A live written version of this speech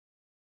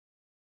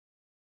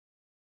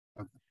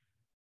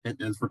It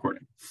is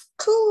recording.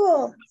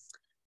 Cool.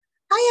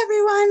 Hi,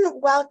 everyone.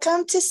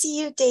 Welcome to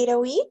CU Data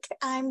Week.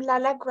 I'm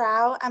Lala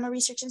Grau. I'm a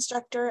research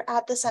instructor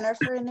at the Center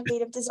for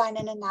Innovative Design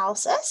and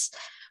Analysis.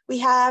 We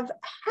have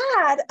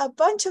had a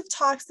bunch of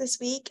talks this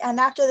week, and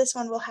after this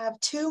one, we'll have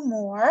two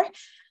more.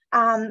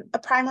 A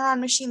primer on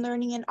machine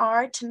learning in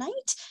R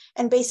tonight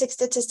and basic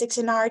statistics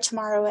in R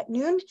tomorrow at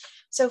noon.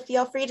 So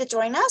feel free to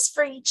join us.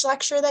 For each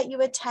lecture that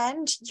you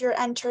attend, you're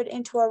entered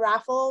into a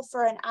raffle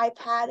for an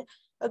iPad,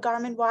 a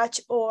Garmin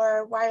watch,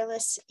 or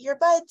wireless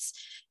earbuds.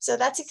 So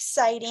that's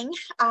exciting.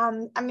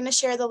 I'm going to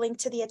share the link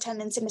to the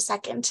attendance in a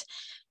second.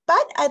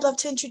 But I'd love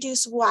to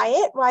introduce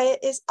Wyatt. Wyatt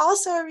is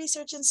also a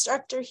research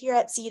instructor here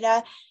at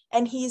CIDA,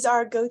 and he's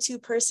our go-to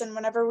person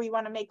whenever we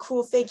want to make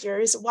cool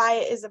figures.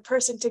 Wyatt is the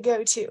person to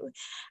go to.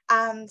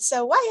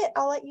 So Wyatt,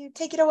 I'll let you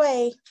take it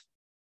away.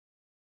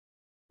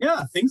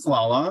 Yeah, thanks,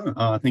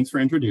 Lala. Thanks for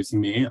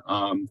introducing me.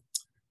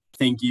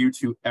 Thank you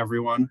to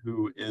everyone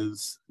who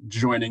is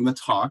joining the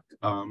talk.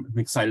 I'm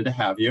excited to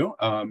have you.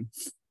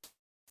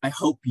 I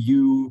hope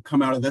you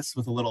come out of this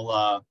with a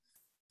little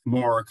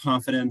more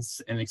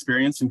confidence and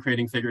experience in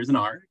creating figures in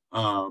art.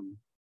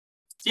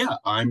 Yeah,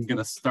 I'm going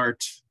to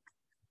start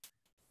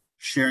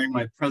sharing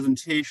my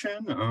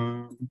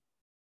presentation.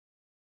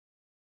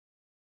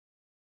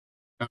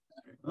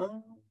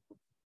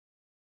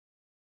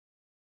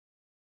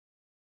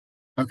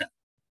 Okay.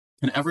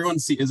 Can everyone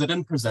see? Is it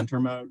in presenter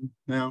mode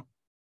now?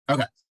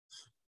 Okay.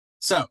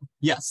 So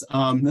yes,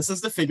 this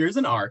is the figures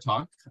in R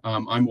talk.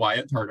 I'm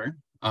Wyatt Tarter.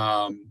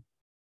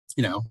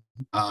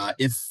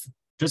 If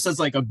just as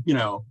like a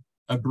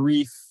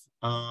brief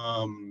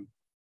kind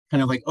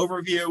of like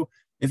overview,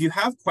 if you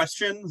have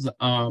questions,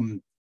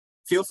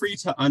 feel free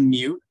to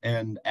unmute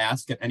and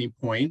ask at any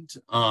point.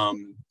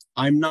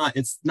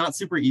 It's not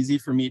super easy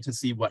for me to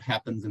see what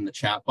happens in the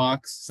chat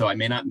box, so I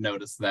may not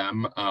notice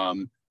them. I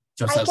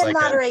can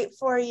moderate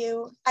for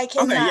you. I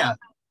can. Okay, yeah,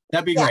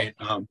 that'd be great.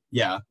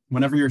 Yeah,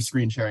 whenever you're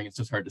screen sharing, it's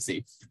just hard to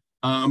see.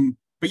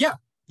 But yeah,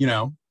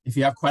 if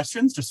you have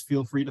questions, just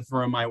feel free to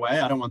throw them my way.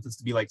 I don't want this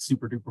to be like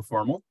super duper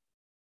formal.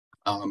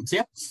 So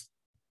yeah.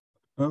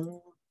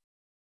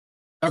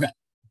 Okay.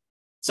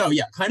 So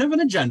yeah, kind of an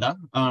agenda.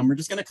 We're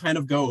just going to kind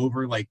of go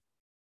over like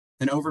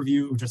an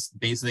overview of just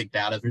basic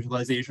data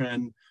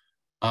visualization.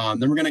 Then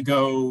we're going to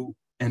go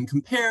and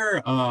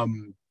compare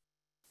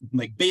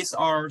like base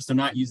R, so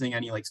not using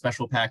any like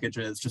special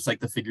packages, just like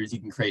the figures you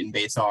can create in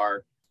base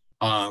R,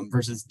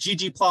 versus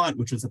sjPlot,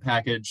 which is a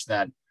package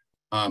that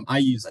I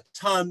use a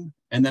ton.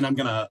 And then I'm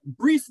going to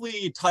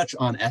briefly touch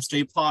on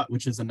sjPlot,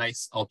 which is a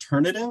nice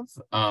alternative.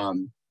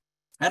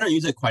 I don't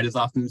use it quite as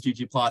often as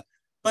sjPlot,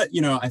 but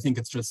I think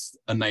it's just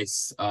a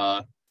nice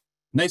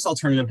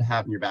alternative to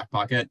have in your back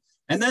pocket.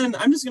 And then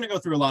I'm just going to go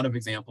through a lot of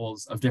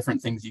examples of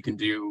different things you can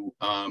do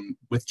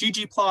with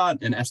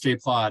ggplot and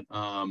sjPlot,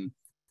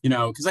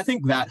 because I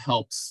think that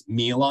helps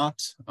me a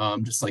lot,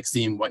 just like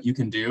seeing what you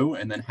can do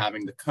and then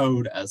having the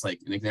code as like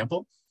an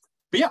example.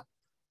 But yeah,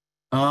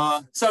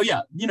 so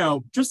yeah,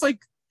 just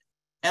like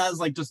as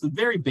like just a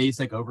very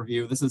basic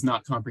overview, this is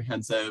not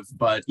comprehensive,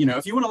 but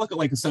if you want to look at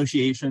like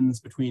associations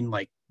between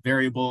like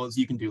variables,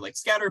 you can do like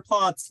scatter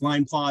plots,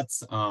 line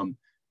plots.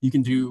 You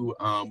can do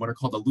what are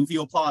called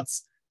alluvial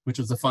plots, which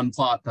is a fun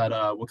plot that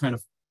we'll kind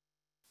of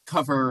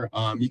cover.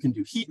 You can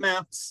do heat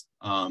maps.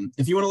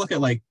 If you want to look at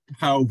like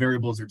how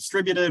variables are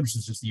distributed, which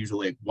is just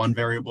usually like one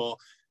variable,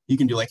 you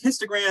can do like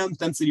histograms,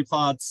 density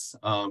plots,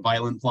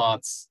 violent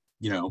plots,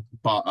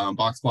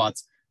 box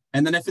plots.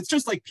 And then if it's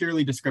just like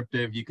purely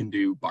descriptive, you can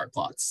do bar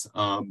plots.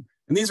 And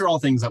these are all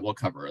things that we'll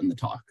cover in the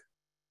talk.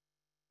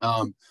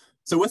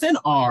 So within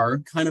R,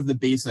 kind of the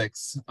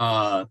basics,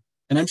 and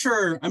I'm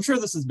sure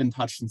this has been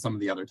touched in some of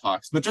the other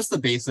talks, but just the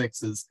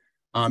basics is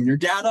your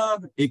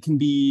data, it can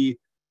be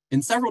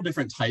in several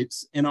different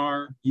types in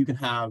R. You can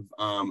have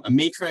a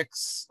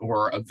matrix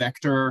or a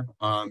vector.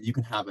 You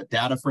can have a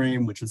data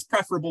frame, which is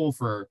preferable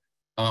for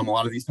a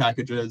lot of these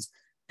packages.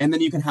 And then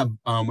you can have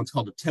what's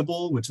called a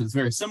tibble, which is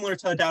very similar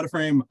to a data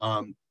frame.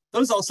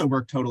 Those also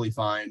work totally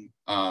fine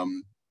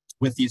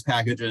with these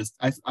packages.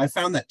 I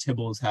found that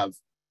tibbles have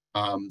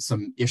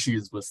some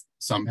issues with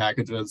some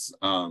packages.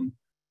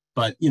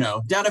 But,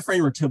 data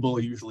frame or tibble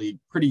are usually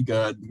pretty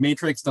good.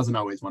 Matrix doesn't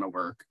always want to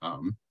work.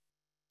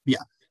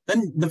 Yeah.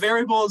 Then the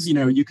variables,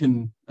 you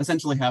can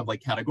essentially have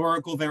like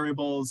categorical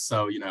variables.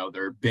 So,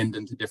 they're binned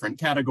into different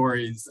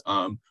categories.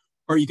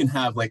 Or you can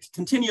have like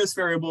continuous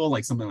variable,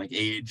 like something like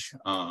age.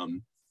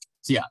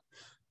 So yeah.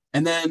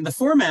 And then the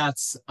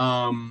formats,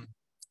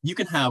 you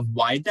can have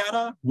wide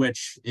data,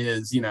 which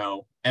is,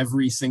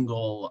 every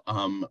single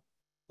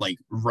like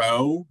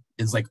row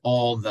is like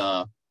all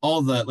the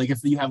like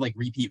if you have like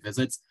repeat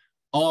visits,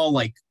 all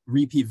like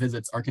repeat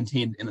visits are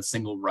contained in a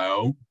single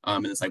row,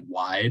 and it's like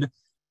wide.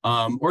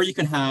 Or you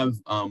can have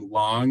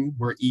long,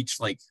 where each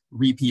like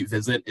repeat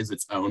visit is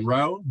its own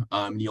row.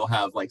 You'll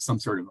have like some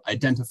sort of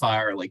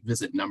identifier, like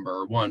visit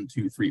number 1,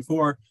 2, 3,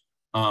 4.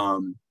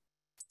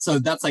 So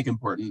that's like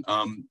important.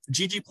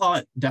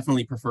 ggplot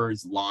definitely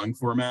prefers long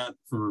format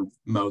for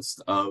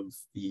most of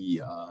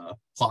the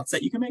plots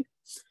that you can make.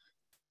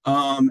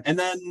 And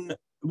then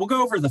we'll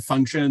go over the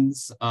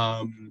functions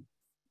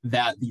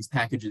that these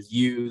packages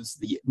use,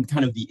 the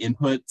kind of the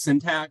input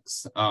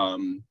syntax,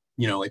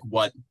 you know, like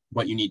what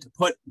you need to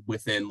put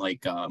within,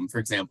 like, for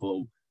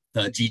example,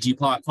 the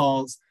ggplot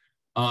calls.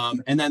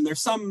 And then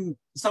there's some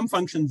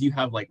functions you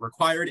have like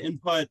required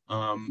input,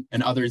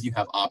 and others you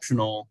have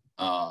optional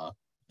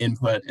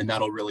input, and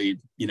that'll really,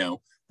 you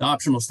know, the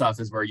optional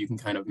stuff is where you can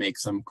kind of make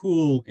some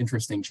cool,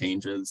 interesting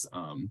changes.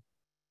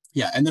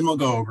 Yeah, and then we'll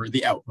go over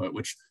the output,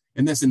 which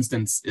in this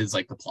instance is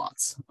like the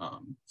plots.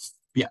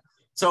 Yeah,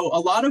 so a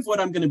lot of what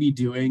I'm going to be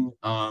doing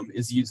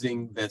is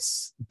using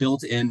this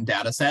built-in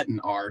data set in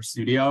R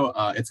Studio.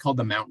 It's called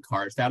the Mount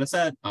Cars data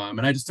set,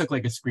 and I just took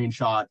like a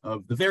screenshot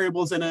of the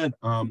variables in it.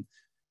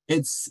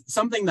 It's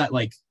something that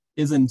like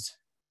isn't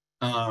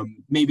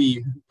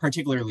maybe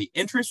particularly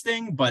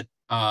interesting, but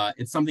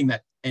it's something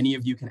that any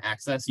of you can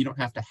access. You don't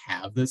have to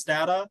have this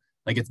data,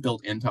 like it's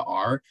built into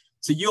R.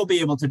 So you'll be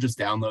able to just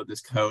download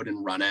this code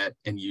and run it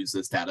and use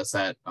this data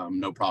set,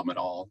 no problem at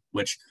all,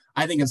 which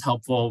I think is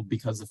helpful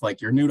because if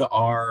like you're new to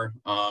R,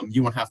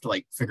 you won't have to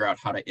like figure out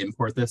how to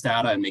import this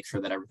data and make sure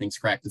that everything's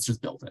correct. It's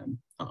just built in.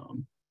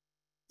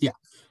 Yeah,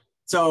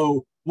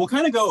 so we'll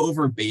kind of go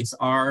over base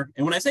R.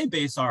 And when I say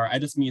base R, I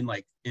just mean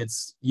like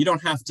you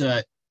don't have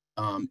to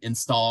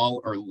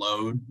install or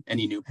load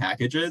any new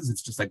packages.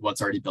 It's just like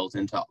what's already built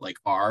into like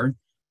R.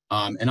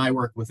 And I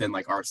work within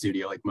like R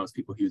Studio, like most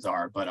people use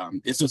R, but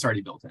it's just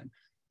already built in.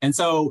 And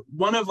so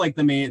one of like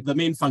the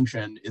main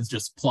function is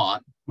just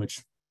plot,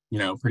 which, you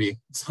know, pretty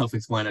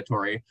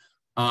self-explanatory.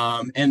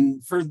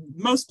 And for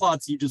most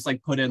plots, you just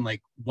like put in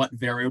like what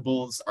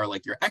variables are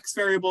like your X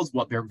variables,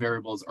 what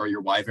variables are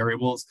your Y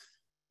variables.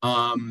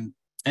 And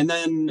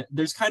then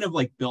there's kind of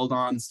like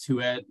build-ons to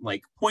it,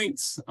 like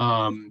points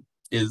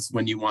is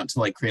when you want to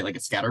like create like a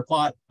scatter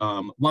plot.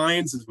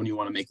 Lines is when you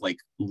want to make like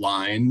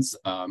lines.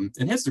 And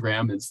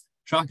histogram is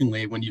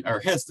shockingly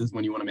hist is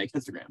when you want to make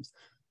histograms.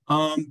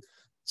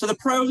 So the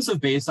pros of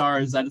base R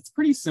is that it's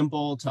pretty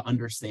simple to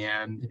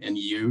understand and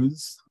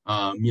use.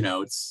 You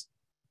know, it's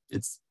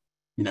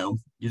you know,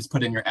 you just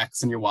put in your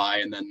X and your Y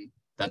and then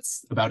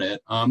that's about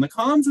it. The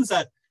cons is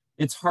that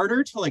it's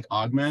harder to like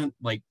augment,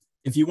 like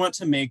if you want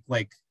to make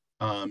like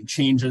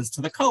changes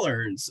to the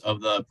colors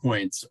of the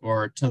points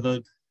or to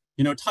the,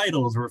 you know,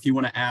 titles, or if you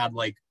want to add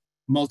like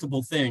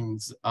multiple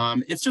things,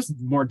 it's just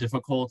more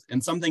difficult.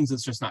 And some things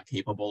it's just not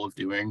capable of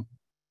doing.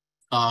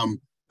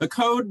 The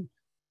code,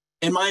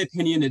 in my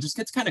opinion, it just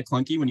gets kind of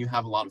clunky when you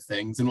have a lot of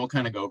things, and we'll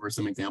kind of go over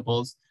some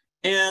examples.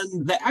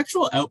 And the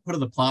actual output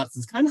of the plots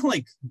is kind of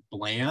like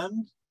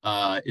bland.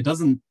 It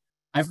doesn't,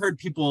 I've heard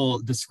people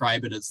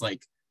describe it as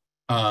like,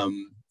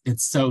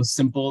 it's so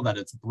simple that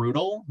it's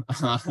brutal,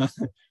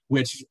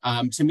 which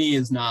to me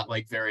is not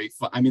like very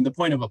fun. I mean, the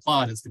point of a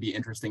plot is to be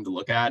interesting to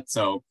look at,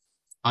 so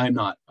I'm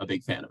not a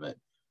big fan of it.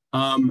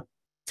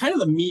 Kind of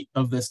the meat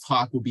of this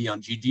talk will be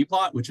on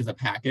ggplot, which is a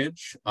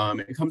package.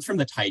 It comes from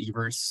the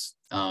tidyverse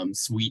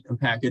suite of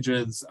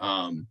packages,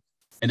 and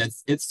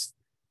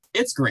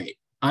it's great.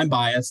 I'm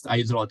biased, I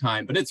use it all the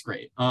time, but it's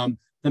great.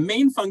 The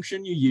main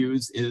function you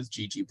use is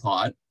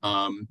ggplot,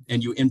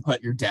 and you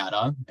input your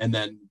data, and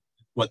then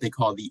what they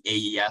call the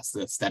AES,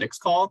 the aesthetics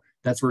call.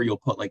 That's where you'll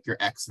put like your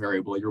X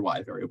variable, your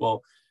Y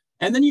variable.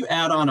 And then you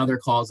add on other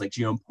calls like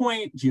geom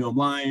point, geom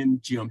line,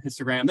 geom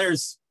histogram.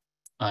 There's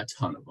a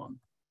ton of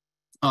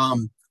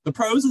them. The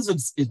pros is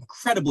it's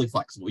incredibly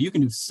flexible. You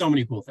can do so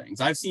many cool things.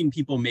 I've seen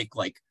people make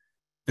like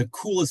the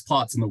coolest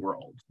plots in the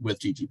world with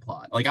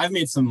ggplot. Like I've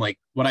made some like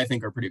what I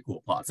think are pretty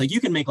cool plots. Like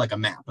you can make like a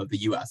map of the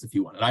US if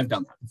you wanted. I've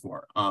done that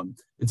before.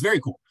 It's very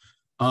cool.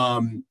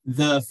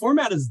 The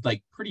format is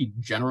like pretty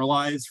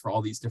generalized for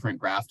all these different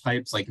graph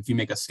types. Like if you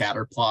make a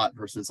scatter plot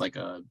versus like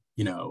a,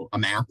 you know, a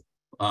map,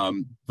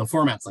 the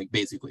format's like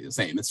basically the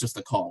same. It's just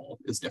the call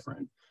is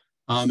different.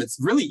 It's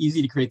really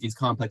easy to create these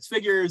complex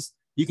figures.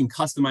 You can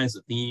customize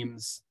the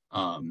themes.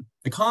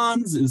 The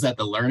cons is that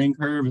the learning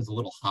curve is a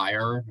little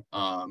higher,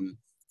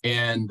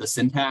 and the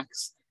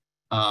syntax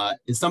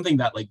is something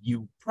that like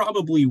you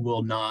probably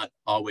will not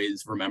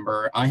always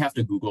remember. I have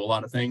to Google a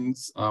lot of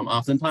things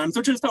oftentimes,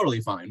 which is totally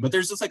fine. But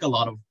there's just like a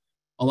lot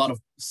of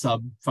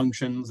sub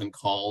functions and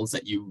calls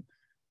that you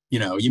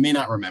know you may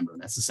not remember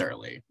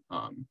necessarily.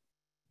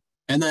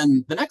 And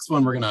then the next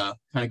one we're gonna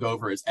kind of go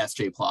over is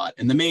sjPlot,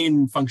 and the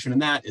main function in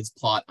that is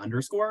plot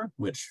underscore,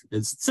 which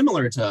is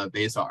similar to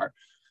base R.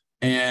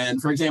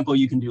 And for example,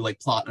 you can do like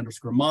plot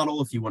underscore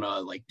model if you want to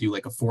like do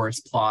like a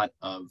forest plot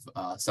of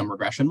some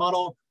regression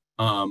model.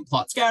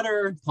 Plot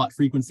scatter, plot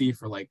frequency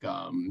for like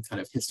kind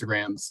of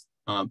histograms.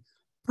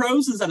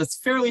 Pros is that it's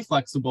fairly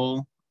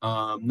flexible,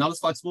 not as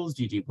flexible as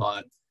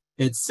ggplot.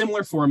 It's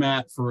similar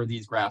format for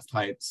these graph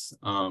types,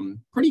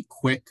 pretty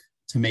quick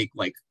to make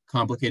like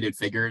complicated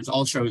figures.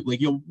 I'll show like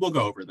we'll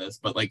go over this,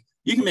 but like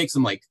you can make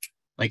some like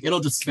it'll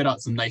just spit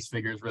out some nice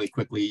figures really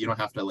quickly. You don't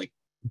have to like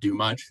do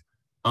much.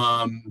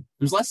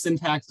 There's less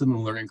syntax and the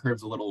learning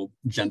curve's a little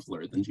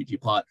gentler than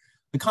ggplot.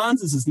 The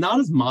cons is it's not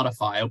as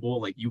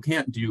modifiable, like you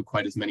can't do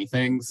quite as many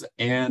things,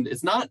 and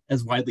it's not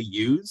as widely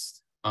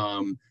used.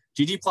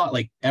 ggplot,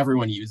 like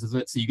everyone uses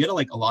it, so you get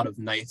like a lot of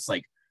nice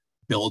like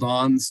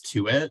build-ons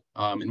to it,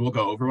 and we'll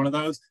go over one of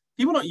those.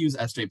 People don't use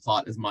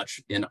sjPlot as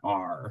much in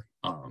R.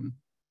 So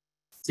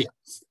yeah,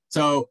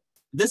 so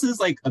this is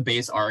like a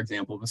base R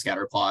example of a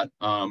scatter plot.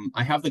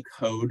 I have the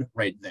code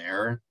right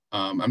there.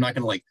 I'm not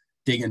going to like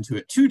dig into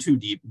it too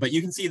deep, but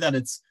you can see that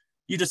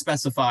you just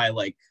specify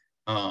like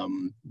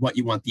what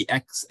you want the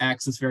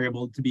x-axis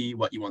variable to be,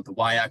 what you want the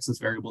y-axis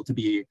variable to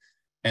be,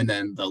 and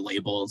then the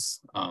labels,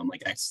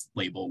 like X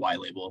label, Y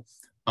label.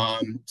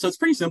 So it's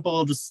pretty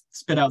simple, just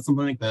spit out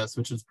something like this,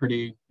 which is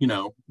pretty,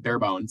 bare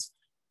bones.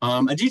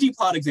 A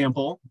ggplot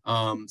example,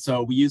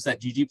 so we use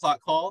that ggplot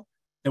call,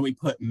 then we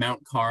put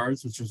mount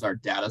cars, which is our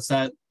data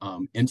set,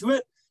 into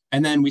it,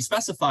 and then we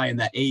specify in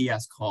that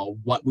AES call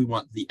what we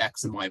want the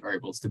X and Y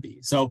variables to be.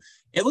 So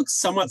it looks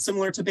somewhat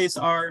similar to base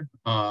R,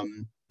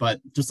 but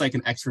just like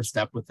an extra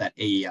step with that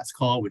AES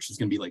call, which is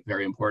going to be like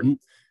very important.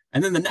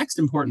 And then the next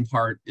important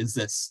part is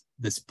this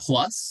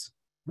plus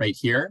right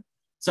here.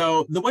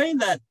 So the way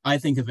that I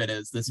think of it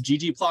is this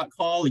ggplot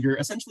call, you're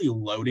essentially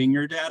loading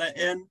your data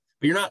in,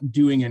 but you're not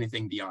doing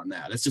anything beyond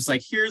that. It's just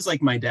like, here's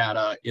like my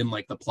data in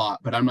like the plot,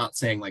 but I'm not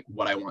saying like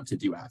what I want to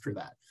do after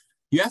that.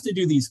 You have to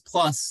do these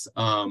pluses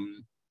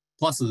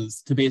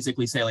to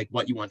basically say like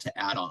what you want to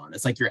add on.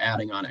 It's like you're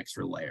adding on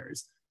extra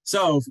layers.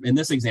 So in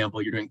this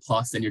example, you're doing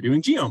plus, then you're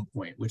doing geom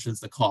point, which is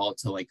the call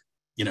to like,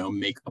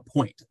 make a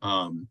point.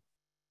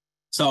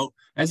 So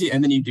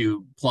and then you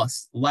do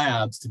plus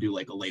labs to do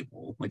like a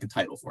label, like a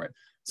title for it.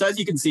 So as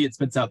you can see, it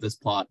spits out this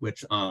plot,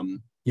 which,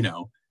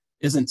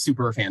 isn't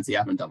super fancy. I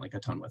haven't done like a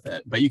ton with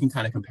it, but you can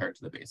kind of compare it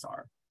to the base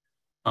R.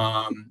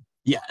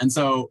 Yeah, and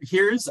so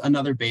here's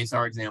another base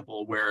R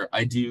example where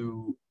I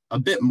do a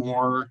bit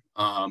more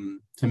to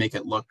make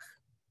it look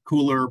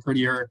cooler,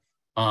 prettier.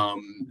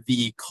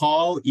 The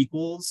call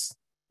equals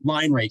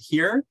line right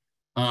here.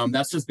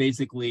 That's just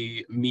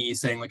basically me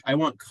saying like, I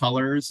want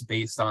colors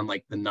based on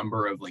like the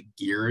number of like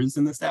gears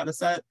in this data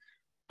set.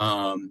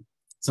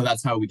 So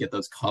that's how we get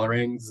those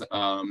colorings.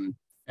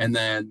 And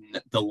then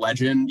the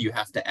legend you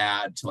have to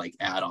add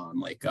on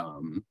like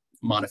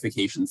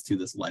modifications to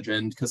this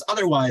legend, because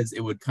otherwise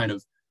it would kind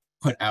of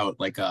put out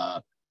like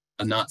a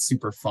not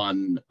super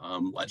fun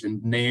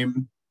legend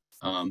name.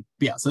 But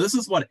yeah, so this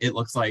is what it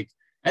looks like.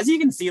 As you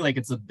can see, like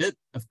it's a bit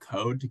of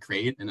code to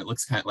create, and it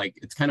looks kind of like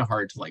it's kind of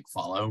hard to like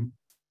follow.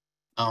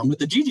 With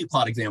the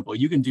ggplot example,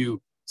 you can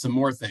do some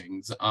more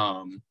things.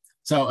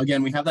 So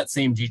again, we have that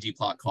same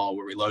ggplot call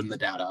where we load in the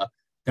data.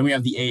 Then we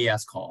have the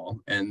AES call,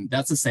 and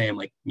that's the same.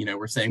 Like,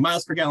 we're saying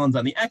miles per gallon's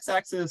on the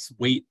x-axis,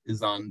 weight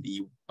is on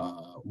the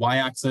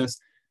y-axis,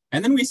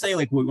 and then we say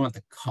like we want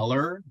the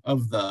color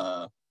of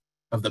the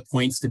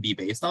points to be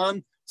based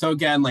on. So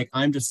again, like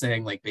I'm just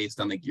saying like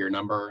based on the gear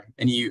number,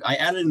 and I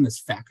added in this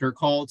factor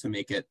call to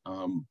make it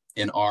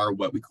in R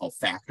what we call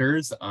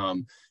factors,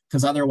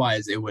 because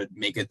otherwise it would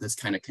make it this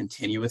kind of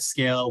continuous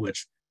scale,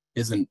 which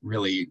isn't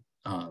really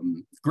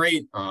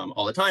great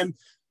all the time.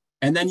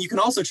 And then you can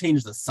also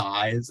change the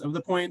size of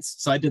the points.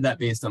 So I did that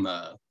based on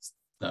the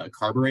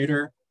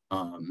carburetor.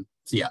 So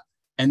yeah,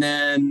 and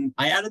then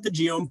I added the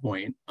geom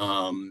point,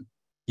 and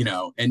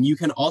you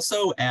can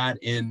also add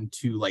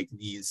into like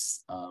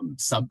these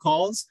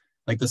subcalls,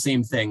 like the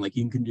same thing, like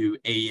you can do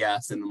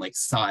AES and then like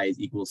size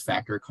equals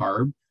factor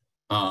carb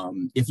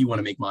if you want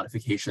to make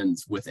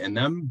modifications within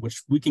them,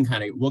 which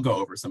we'll go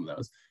over some of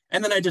those.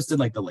 And then I just did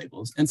like the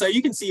labels. And so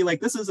you can see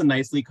like this is a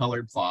nicely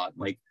colored plot.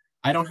 Like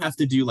I don't have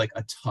to do like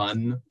a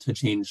ton to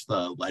change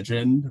the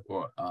legend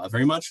or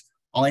very much.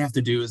 All I have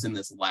to do is in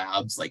this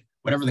labs, like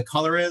whatever the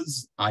color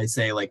is, I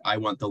say like I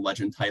want the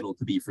legend title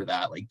to be for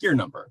that like gear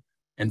number.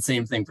 And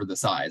same thing for the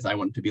size. I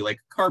want it to be like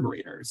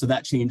carburetor. So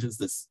that changes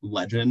this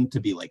legend to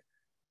be like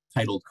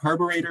titled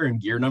carburetor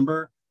and gear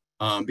number,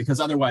 because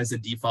otherwise the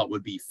default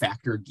would be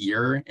factor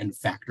gear and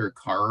factor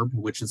carb,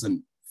 which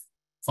isn't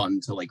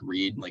fun to like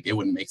read. Like it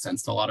wouldn't make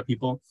sense to a lot of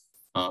people.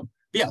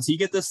 But yeah, so you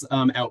get this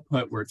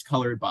output where it's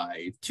colored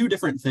by two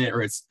different things,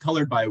 or it's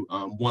colored by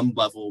one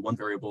level, one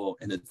variable,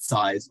 and it's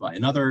sized by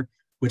another,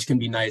 which can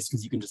be nice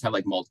because you can just have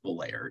like multiple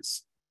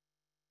layers.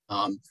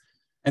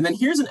 And then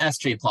here's an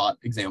sjPlot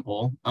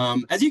example.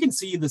 As you can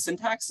see, the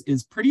syntax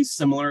is pretty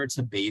similar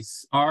to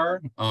base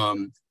R.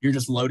 You're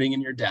just loading in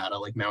your data,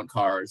 like mount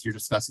cars. You're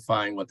just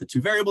specifying what the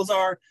two variables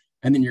are,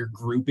 and then you're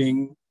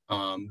grouping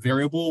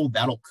variable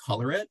that'll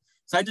color it.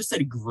 So I just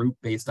said group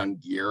based on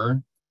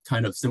gear,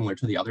 kind of similar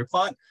to the other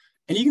plot.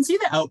 And you can see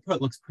the output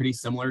looks pretty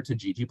similar to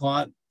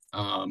ggplot,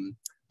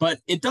 but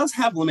it does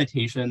have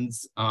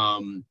limitations.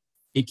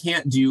 It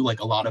can't do like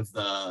a lot of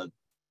the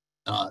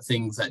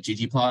things that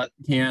ggplot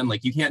can.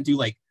 Like you can't do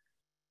like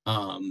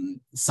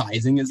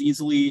sizing as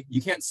easily.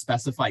 You can't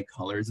specify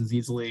colors as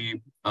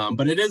easily,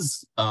 but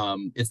it's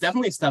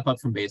definitely a step up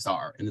from base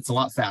R, and it's a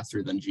lot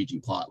faster than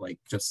ggplot, like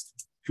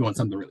just if you want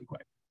something really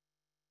quick.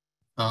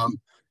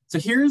 So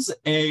here's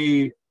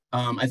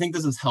I think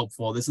this is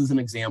helpful. This is an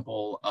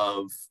example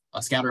of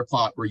a scatter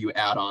plot where you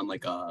add on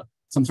like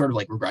some sort of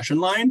like regression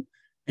line.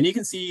 And you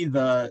can see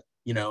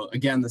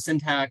again, the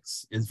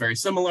syntax is very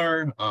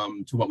similar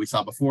to what we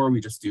saw before.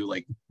 We just do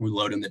we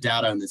load in the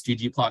data in this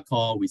ggplot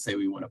call. We say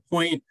we want a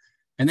point,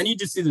 And then you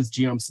just do this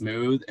geom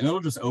smooth, and it'll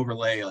just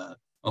overlay a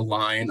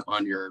line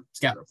on your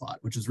scatter plot,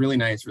 which is really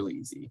nice, really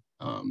easy.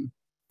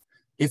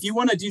 If you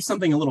want to do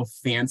something a little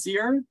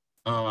fancier,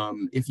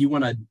 if you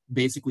want to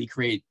basically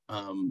create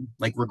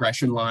like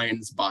regression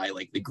lines by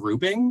like the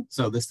grouping.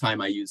 So this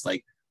time I use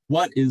like,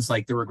 what is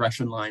like the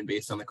regression line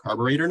based on the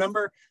carburetor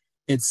number?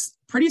 It's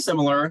pretty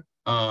similar.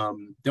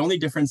 The only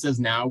difference is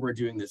now we're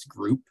doing this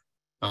grouping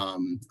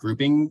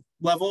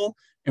level,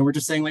 and we're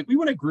just saying like, we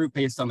want to group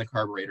based on the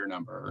carburetor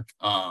number.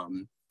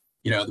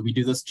 You know, we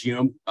do this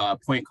geom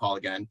point call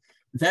again.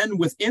 Then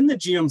within the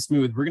geom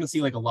smooth, we're going to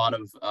see like a lot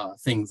of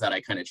things that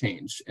I kind of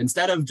changed.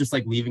 Instead of just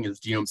like leaving as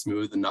geom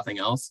smooth and nothing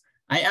else,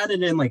 I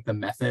added in like the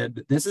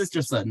method. This is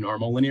just a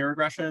normal linear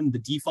regression. The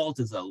default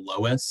is a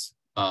Loess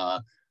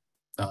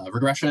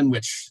regression,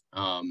 which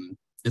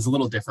is a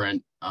little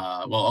different.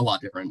 Well, a lot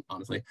different,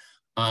 honestly.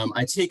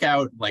 I take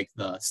out like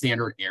the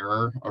standard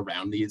error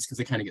around these because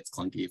it kind of gets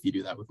clunky if you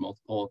do that with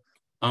multiple.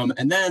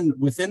 And then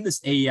within this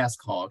AES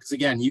call, because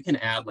again, you can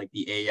add like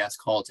the AES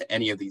call to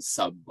any of these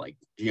sub like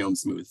geom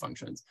smooth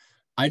functions.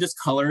 I just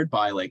colored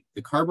by like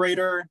the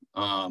carburetor.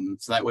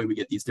 So that way we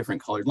get these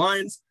different colored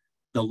lines.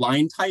 The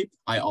line type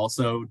I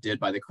also did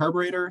by the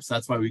carburetor. So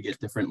that's why we get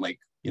different like,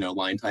 you know,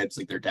 line types,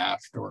 like they're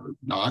dashed or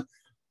not.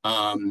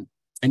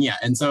 And yeah,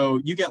 and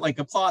so you get like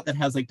a plot that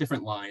has like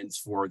different lines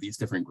for these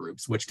different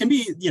groups, which can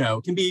be, you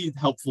know, can be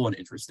helpful and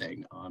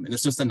interesting. And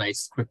it's just a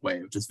nice quick way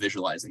of just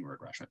visualizing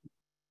regression.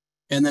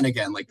 And then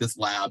again, like this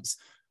labs,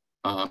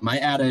 I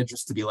added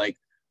just to be like,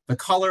 the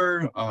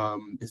color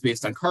is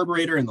based on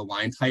carburetor and the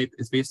line type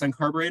is based on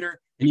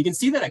carburetor. And you can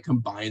see that it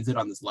combines it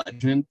on this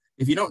legend.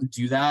 If you don't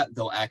do that,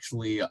 they'll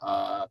actually,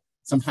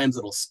 sometimes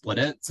it'll split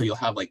it. So you'll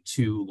have like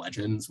two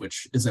legends,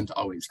 which isn't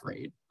always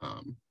great.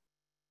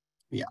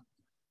 Yeah.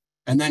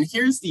 And then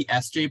here's the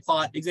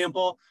sjPlot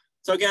example.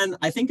 So again,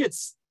 I think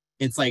it's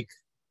like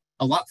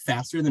a lot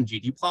faster than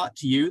ggplot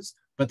to use.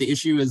 But the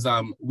issue is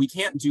we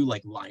can't do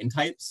like line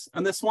types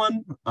on this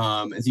one.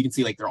 As you can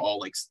see, like they're all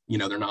like, you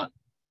know, they're not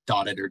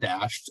dotted or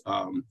dashed.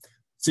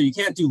 So you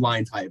can't do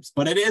line types,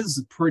 but it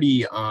is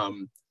pretty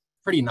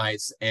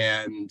nice.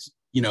 And,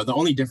 you know, the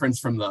only difference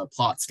from the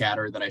plot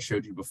scatter that I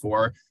showed you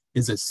before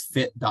is this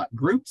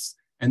fit.groups.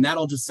 And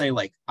that'll just say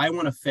like, I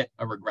want to fit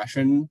a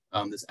regression,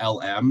 this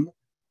LM,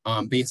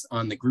 based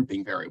on the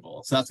grouping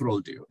variable. So that's what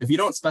it'll do. If you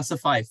don't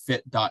specify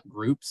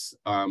fit.groups,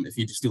 if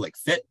you just do like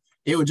fit,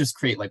 it would just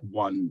create like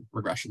one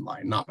regression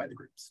line, not by the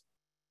groups.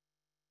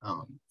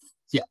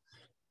 Yeah.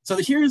 So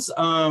here's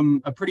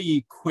a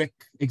pretty quick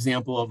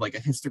example of like a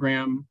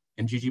histogram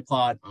in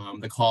ggplot.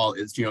 The call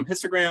is geom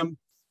histogram.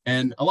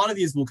 And a lot of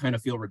these will kind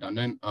of feel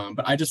redundant,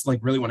 but I just like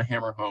really want to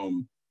hammer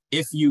home,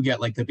 if you get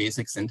like the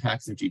basic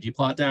syntax of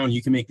ggplot down,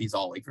 you can make these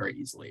all like very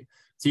easily.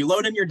 So you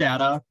load in your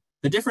data.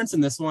 The difference in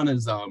this one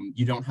is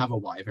you don't have a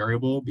y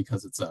variable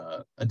because it's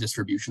a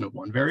distribution of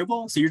one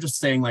variable. So you're just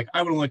saying like,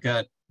 I want to look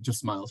at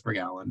just miles per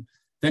gallon.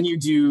 Then you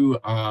do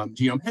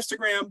geom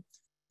histogram,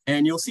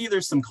 and you'll see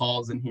there's some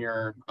calls in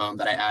here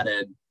that I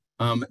added.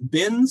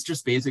 Bins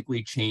just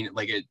basically change,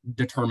 like it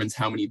determines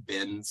how many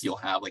bins you'll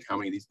have, like how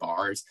many of these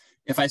bars.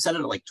 If I set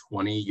it at like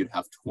 20, you'd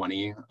have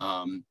 20.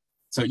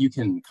 So you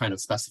can kind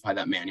of specify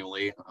that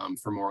manually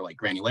for more like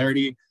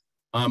granularity.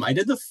 I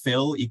did the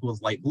fill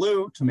equals light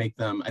blue to make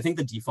them, I think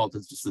the default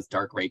is just this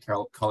dark gray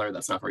color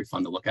that's not very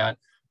fun to look at.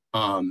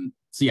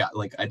 So yeah,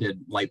 like I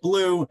did light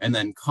blue, and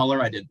then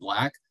color I did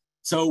black.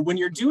 So when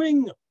you're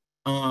doing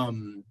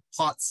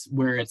plots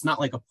where it's not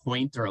like a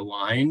point or a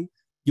line,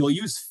 you'll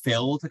use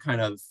fill to kind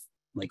of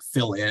like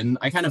fill in.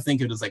 I kind of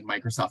think it is like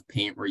Microsoft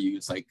Paint, where you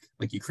use like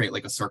you create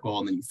like a circle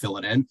and then you fill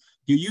it in.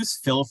 You use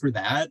fill for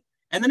that.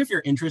 And then if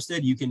you're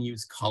interested, you can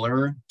use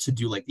color to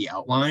do like the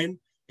outline.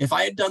 If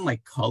I had done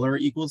like color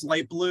equals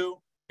light blue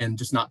and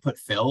just not put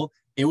fill,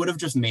 it would have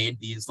just made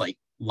these like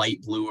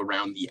light blue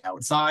around the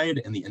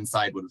outside, and the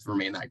inside would have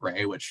remained that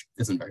gray, which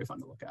isn't very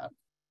fun to look at.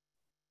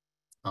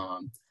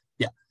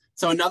 Yeah.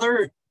 So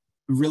another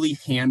really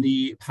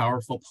handy,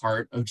 powerful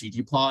part of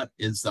ggplot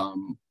is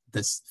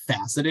this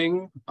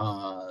faceting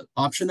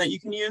option that you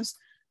can use.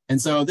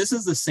 And so this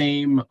is the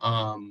same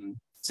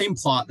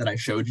plot that I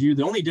showed you.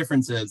 The only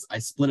difference is I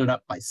split it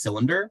up by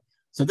cylinder.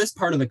 So this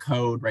part of the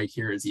code right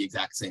here is the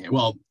exact same.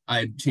 Well,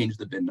 I changed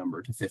the bin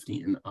number to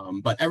 15,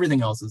 but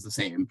everything else is the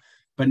same.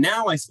 But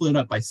now I split it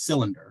up by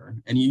cylinder,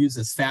 and you use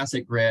this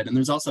facet grid, and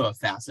there's also a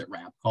facet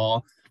wrap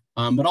call.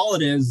 But all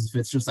it is, if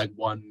it's just like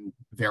one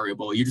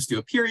variable, you just do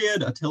a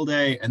period, a tilde,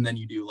 and then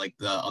you do like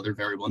the other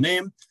variable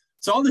name.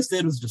 So all this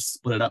did was just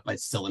split it up by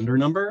cylinder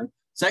number.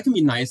 So that can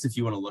be nice if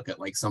you want to look at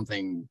like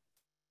something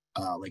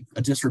like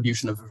a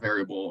distribution of a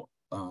variable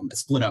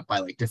split up by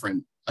like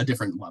a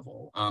different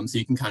level. So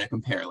you can kind of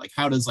compare like,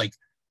 how does like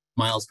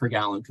miles per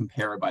gallon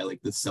compare by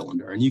like this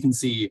cylinder? And you can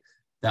see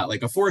that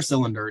like a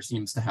 4-cylinder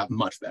seems to have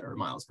much better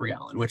miles per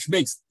gallon, which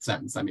makes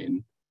sense. I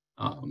mean,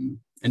 and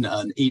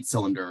an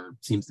 8-cylinder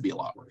seems to be a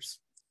lot worse.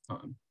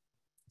 So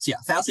yeah,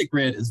 facet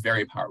grid is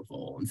very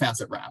powerful, and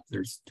facet wrap,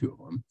 there's 2 of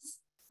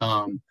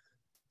them.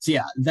 So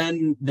yeah,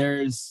 then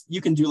you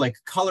can do like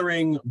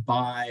coloring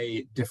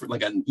by different,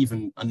 like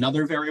even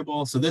another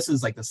variable. So this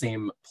is like the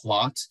same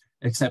plot,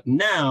 except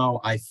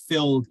now I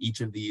filled each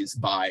of these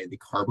by the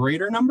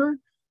carburetor number.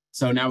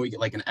 So now we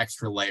get like an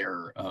extra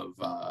layer of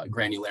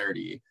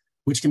granularity,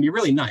 which can be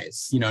really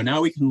nice.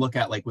 Now we can look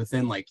at like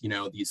within like,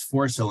 these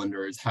 4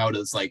 cylinders, how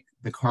does like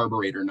the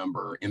carburetor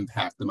number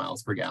impact the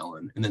miles per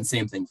gallon? And then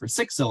same thing for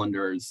 6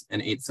 cylinders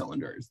and 8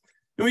 cylinders.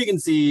 And we can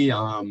see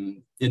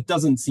it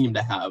doesn't seem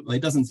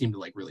to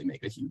like really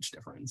make a huge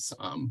difference,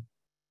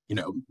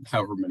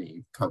 however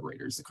many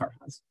carburetors the car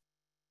has.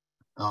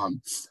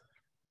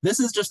 This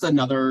is just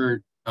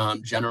another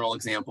general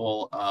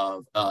example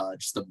of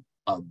just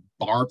a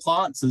bar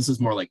plot. So this is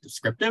more like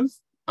descriptive.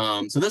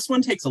 So this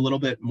one takes a little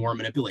bit more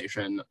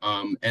manipulation,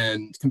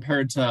 and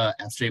compared to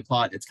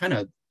sjPlot, it's kind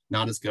of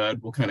not as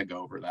good. We'll kind of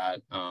go over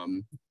that,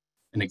 an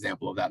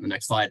example of that in the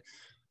next slide.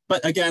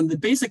 But again, the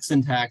basic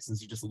syntax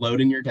is you just load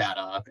in your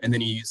data, and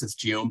then you use this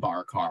geom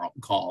bar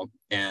call.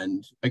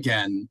 And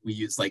again, we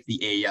use like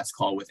the AES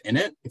call within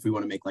it if we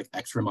want to make like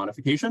extra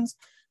modifications.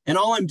 And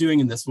all I'm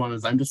doing in this one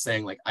is I'm just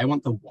saying like, I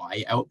want the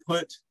Y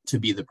output to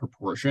be the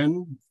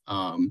proportion.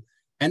 And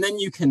then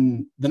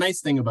the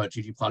nice thing about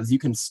ggplot is you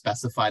can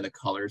specify the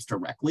colors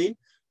directly.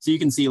 So you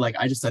can see, like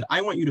I just said,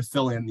 I want you to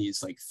fill in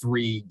these like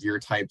 3 gear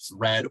types,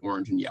 red,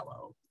 orange, and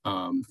yellow.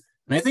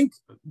 And I think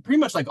pretty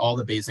much like all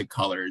the basic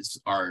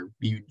colors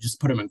you just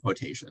put them in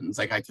quotations.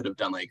 Like I could have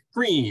done like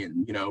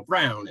green,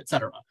 brown,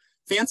 etc.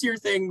 Fancier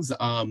things,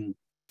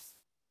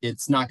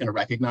 it's not going to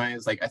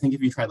recognize. Like I think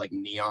if you tried like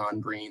neon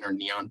green or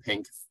neon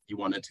pink, if you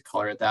wanted to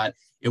color it that,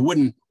 it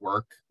wouldn't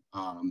work.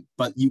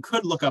 But you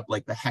could look up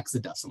like the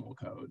hexadecimal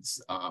codes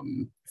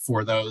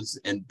for those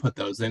and put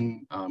those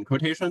in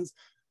quotations.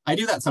 I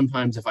do that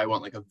sometimes if I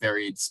want like a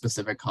very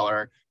specific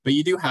color, but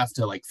you do have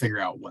to like figure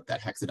out what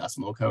that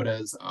hexadecimal code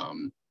is.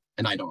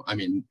 And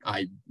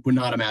I would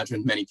not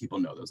imagine many people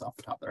know those off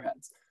the top of their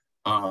heads.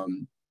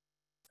 Can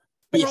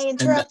I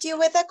interrupt you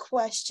with a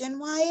question,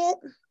 Wyatt?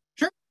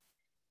 Sure.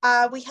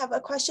 We have a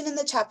question in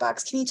the chat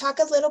box. Can you talk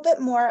a little bit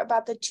more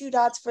about the 2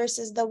 dots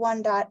versus the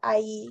 1 dot,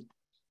 i.e.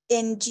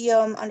 in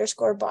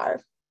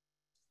geom_bar?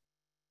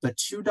 The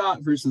 2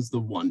 dot versus the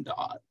 1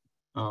 dot.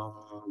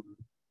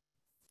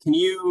 Can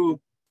you...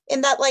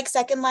 In that like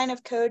second line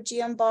of code,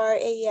 geom bar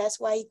AES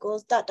Y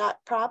equals ...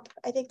 prop.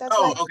 I think that's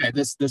okay.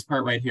 This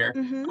part right here.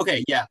 Mm-hmm.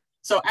 Okay, yeah.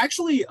 So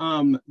actually,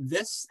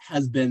 this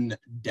has been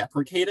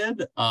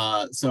deprecated.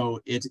 So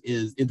it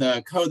is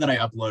the code that I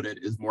uploaded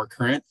is more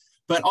current.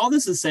 But all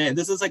this is saying,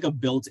 this is like a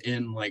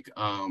built-in like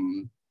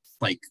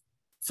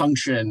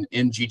function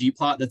in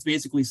ggplot that's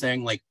basically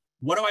saying like,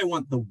 what do I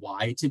want the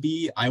Y to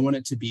be? I want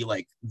it to be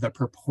like the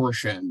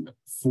proportion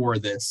for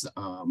this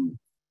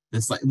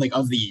this like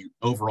of the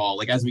overall,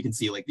 like as we can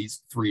see, like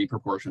these 3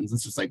 proportions,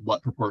 it's just like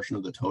what proportion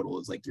of the total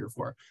is like gear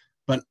 4.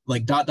 But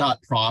like ...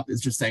 prop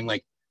is just saying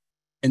like,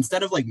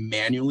 instead of like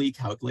manually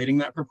calculating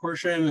that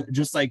proportion,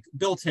 just like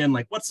built in,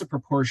 like what's the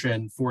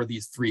proportion for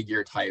these 3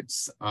 gear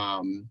types?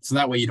 So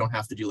that way you don't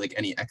have to do like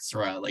any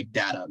extra like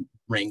data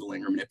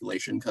wrangling or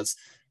manipulation, because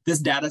this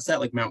data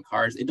set, like Mount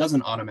Cars, it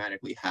doesn't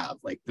automatically have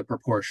like the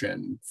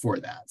proportion for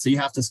that. So you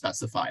have to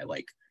specify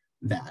like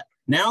that.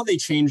 Now they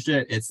changed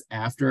it. It's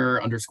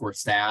after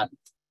 _stat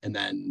and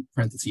then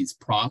parentheses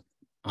prop.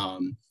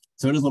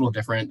 So it is a little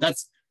different.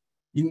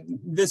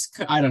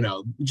 I don't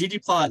know.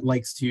 ggplot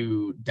likes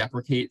to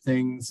deprecate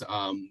things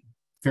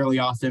fairly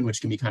often,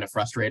 which can be kind of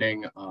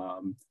frustrating.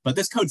 But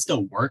this code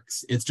still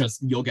works. It's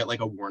just you'll get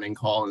like a warning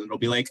call and it'll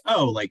be like,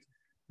 oh, like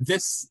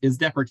this is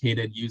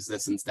deprecated, use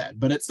this instead.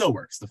 But it still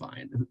works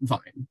fine.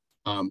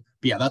 But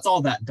yeah, that's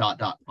all that ...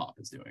 prop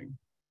is doing.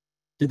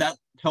 Did that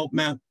help,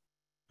 Matt?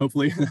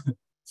 Hopefully.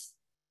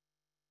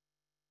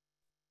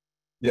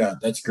 Yeah,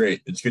 that's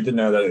great. It's good to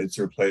know that it's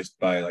replaced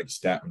by like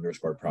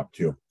stat_prop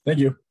too. Thank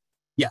you.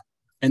 Yeah.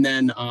 And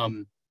then,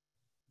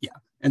 yeah.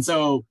 And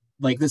so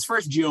like this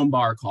first geom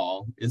bar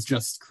call is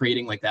just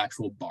creating like the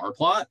actual bar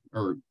plot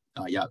or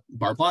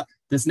bar plot.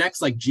 This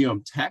next like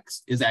geom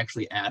text is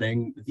actually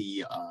adding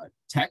the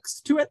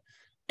text to it.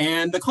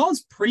 And the call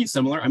is pretty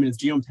similar. I mean,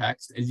 it's geom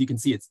text. As you can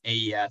see, it's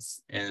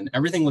AES and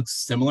everything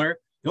looks similar.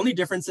 The only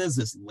difference is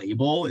this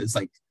label is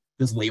like,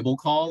 this label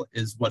call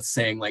is what's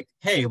saying like,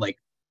 hey, like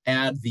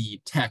add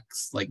the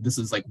text, like this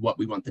is like what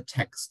we want the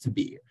text to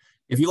be.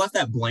 If you left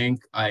that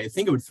blank, I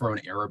think it would throw an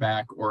error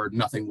back or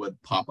nothing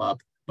would pop up.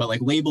 But like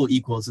label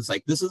equals is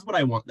like, this is what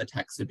I want the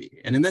text to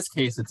be. And in this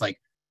case, it's like,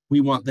 we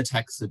want the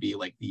text to be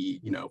like the,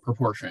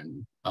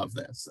 proportion of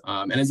this.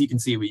 And as you can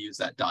see, we use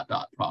that ...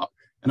 prop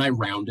and I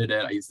rounded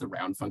it. I used the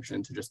round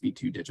function to just be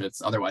 2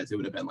 digits. Otherwise it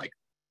would have been like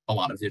a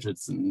lot of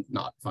digits and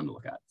not fun to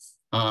look at.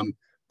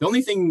 The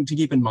only thing to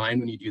keep in mind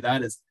when you do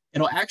that is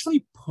it'll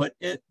actually put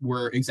it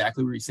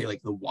exactly where you say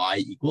like the Y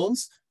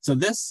equals. So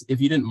this,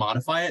 if you didn't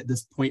modify it,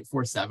 this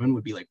 0.47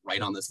 would be like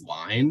right on this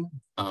line,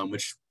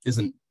 which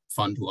isn't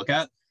fun to look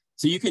at.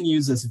 So you can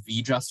use this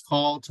vjust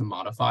call to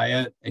modify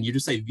it. And you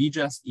just say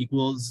vjust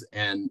equals,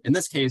 and in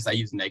this case, I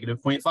use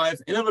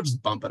 -0.5 and it'll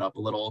just bump it up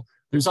a little.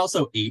 There's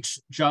also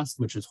hjust,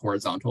 which is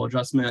horizontal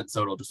adjustment.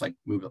 So it'll just like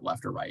move it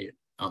left or right.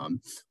 So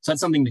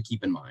that's something to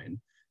keep in mind.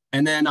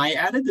 And then I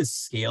added this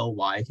scale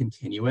Y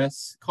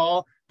continuous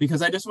call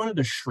because I just wanted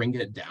to shrink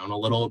it down a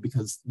little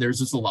because there's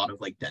just a lot of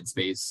like dead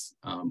space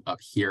up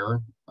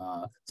here.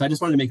 So I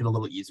just wanted to make it a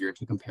little easier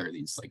to compare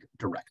these like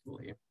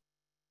directly.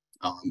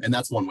 And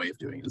that's one way of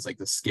doing it, is like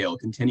the scale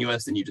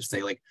continuous, and you just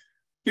say like,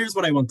 here's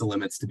what I want the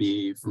limits to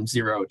be from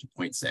 0 to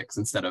 0.6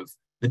 instead of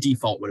the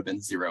default would have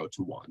been 0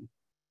 to 1.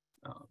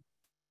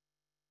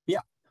 Yeah.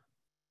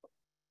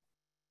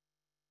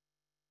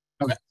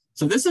 Okay,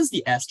 so this is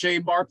the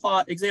SJ bar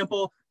plot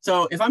example.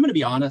 So if I'm going to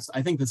be honest,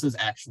 I think this is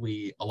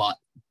actually a lot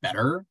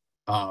better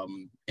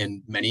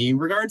in many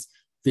regards.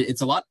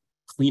 It's a lot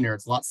cleaner.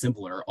 It's a lot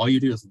simpler. All you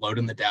do is load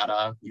in the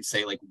data. You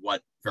say like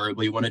what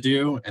variable you want to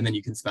do, and then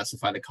you can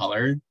specify the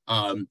color.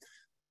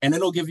 And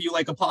it'll give you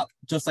like a plot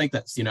just like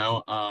this, you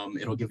know.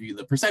 It'll give you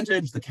the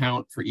percentage, the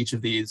count for each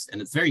of these,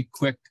 and it's very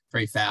quick,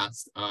 very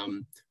fast.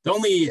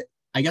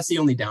 I guess the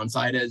only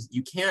downside is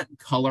you can't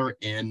color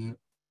in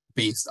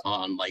based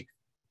on like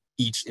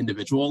each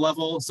individual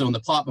level. So in the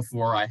plot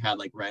before, I had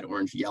like red,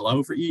 orange,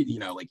 yellow for each, you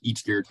know, like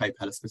each gear type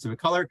had a specific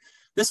color.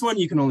 This one,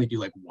 you can only do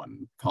like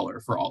one color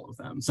for all of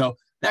them. So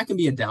that can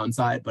be a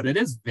downside, but it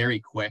is very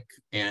quick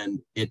and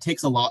it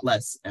takes a lot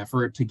less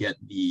effort to get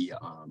the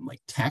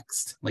like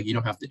text. Like you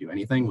don't have to do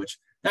anything, which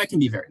that can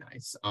be very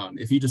nice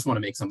if you just want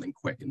to make something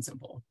quick and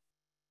simple.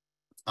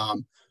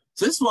 So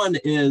this one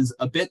is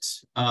a bit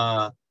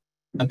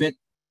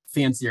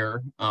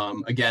fancier.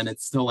 Again,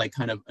 it's still like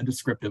kind of a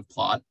descriptive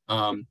plot.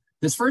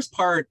 This first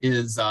part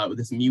is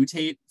this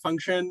mutate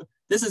function.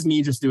 This is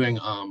me just doing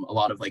a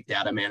lot of like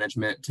data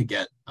management to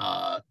get,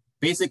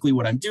 basically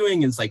what I'm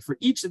doing is like for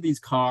each of these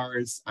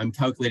cars, I'm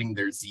calculating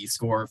their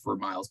Z-score for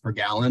miles per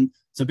gallon.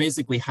 So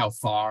basically how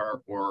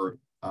far or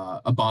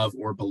above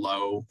or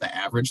below the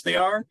average they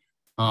are.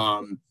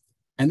 And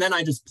then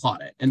I just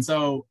plot it. And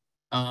so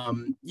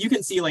you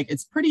can see like,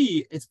 it's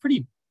pretty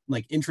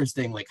like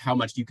interesting, like how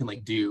much you can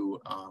like do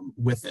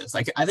with this.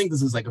 Like, I think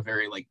this is like a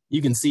very like,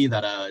 you can see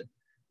that a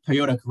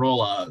Toyota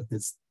Corolla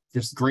is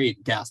just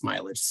great gas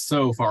mileage,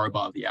 so far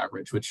above the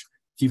average, which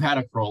if you've had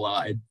a Corolla,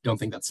 I don't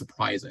think that's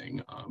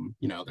surprising.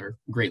 You know, they're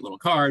great little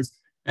cars.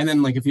 And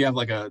then like if you have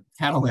like a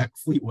Cadillac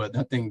Fleetwood,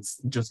 that thing's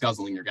just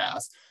guzzling your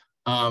gas.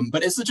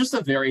 But it's just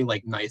a very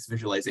like nice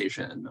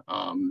visualization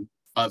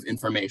of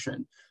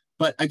information.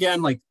 But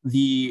again, like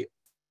the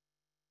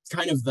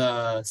kind of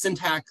the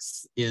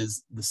syntax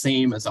is the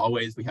same as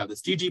always. We have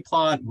this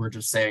ggplot. We're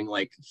just saying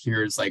like,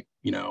 here's like,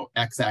 you know,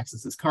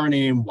 x-axis is car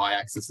name,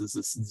 y-axis is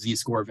this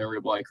z-score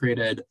variable I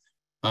created.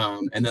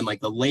 And then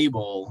like the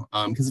label,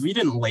 because if you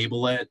didn't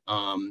label it,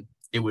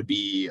 it would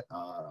be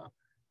a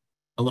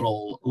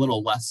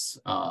little less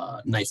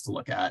nice to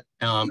look at.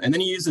 And then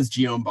you use this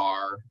geom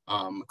bar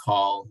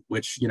call,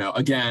 which, you know,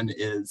 again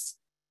is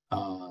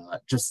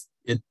just,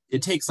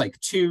 it takes like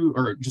two,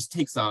 or just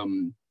takes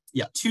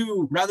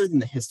two, rather than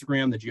the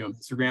histogram, the geom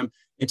histogram,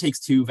 it takes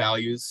two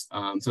values.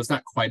 So it's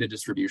not quite a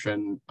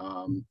distribution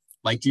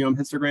like geom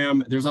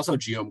histogram. There's also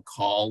geom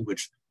call,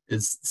 which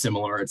is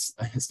similar. It's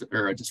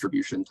a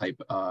distribution type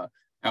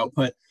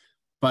output.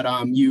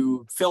 But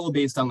you fill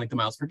based on like the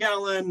miles per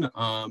gallon.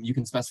 You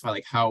can specify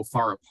like how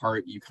far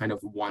apart you kind of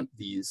want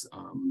these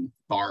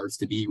bars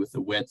to be with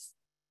the width.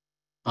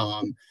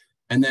 And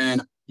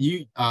then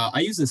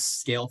I use this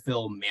scale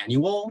fill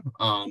manual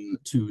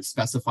to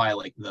specify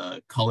like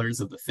the colors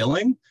of the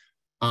filling.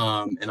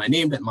 And I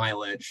named it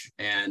mileage,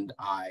 and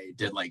I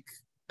did like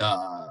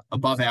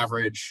above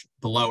average,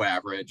 below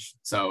average.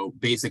 So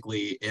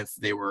basically if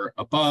they were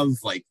above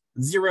like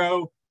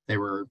 0, they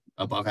were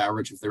above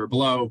average. If they were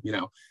below, you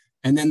know.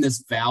 And then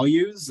this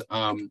values,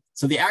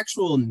 so the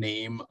actual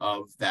name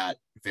of that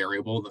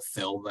variable, the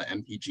fill, the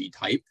MPG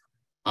type,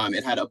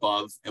 it had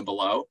above and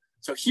below.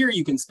 So here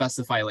you can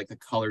specify like the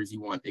colors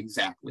you want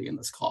exactly in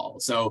this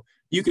call. So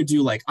you could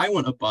do like, I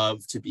want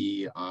above to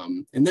be,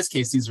 in this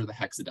case, these are the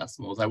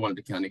hexadecimals. I wanted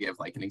to kind of give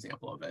like an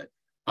example of it.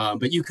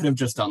 But you could have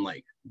just done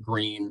like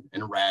green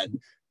and red.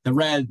 The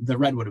red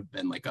would have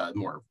been like a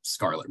more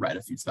scarlet red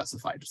if you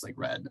specify just like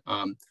red.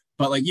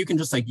 But like you can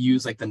just like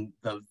use like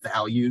the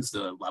values,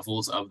 the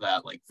levels of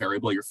that like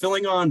variable you're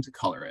filling on to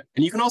color it.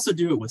 And you can also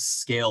do it with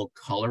scale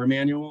color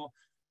manual.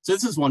 So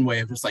this is one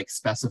way of just like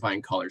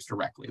specifying colors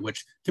directly,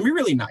 which can be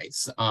really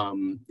nice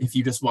if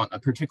you just want a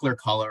particular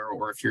color,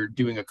 or if you're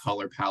doing a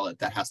color palette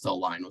that has to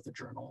align with the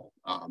journal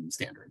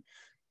standard.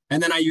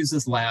 And then I use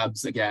this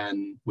labs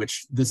again,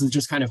 which this is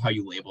just kind of how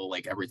you label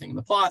like everything in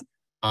the plot.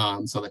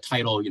 So the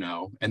title, you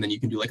know, and then you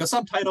can do like a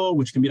subtitle,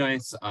 which can be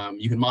nice.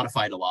 You can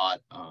modify it a lot.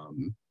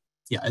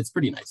 Yeah, it's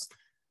pretty nice.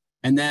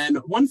 And then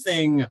one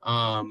thing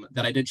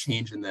that I did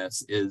change in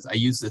this is I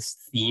use this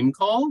theme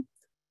call.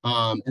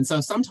 And so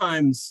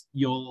sometimes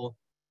you'll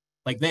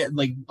like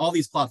all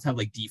these plots have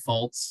like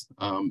defaults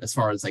as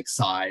far as like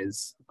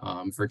size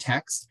for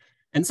text.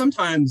 And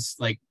sometimes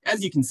like,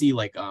 as you can see,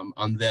 like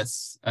on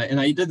this, and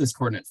I did this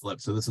coordinate flip.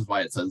 So this is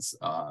why it says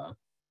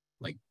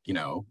like, you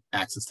know,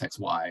 axis text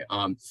Y.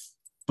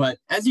 But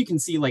as you can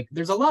see, like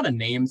there's a lot of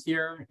names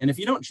here. And if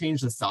you don't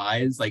change the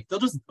size, like they'll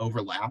just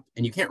overlap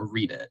and you can't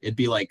read it. It'd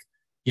be like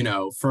you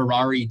know,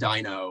 Ferrari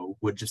dyno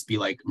would just be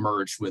like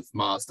merged with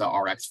Mazda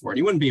RX-4, and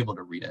you wouldn't be able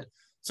to read it.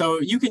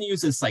 So you can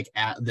use this like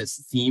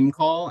this theme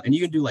call, and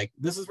you can do like,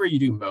 this is where you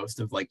do most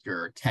of like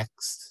your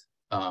text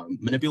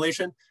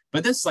manipulation.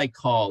 But this like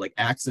call, like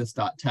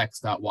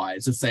axis.text.y,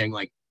 is just saying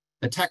like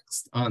the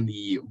text on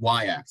the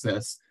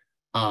y-axis,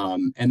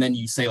 and then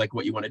you say like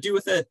what you want to do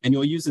with it, and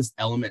you'll use this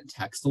element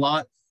text a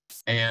lot.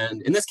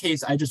 And in this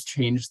case, I just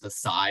changed the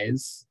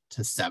size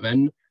to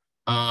 7.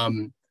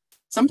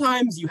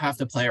 Sometimes you have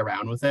to play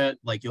around with it.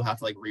 Like you'll have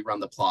to like rerun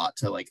the plot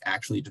to like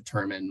actually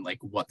determine like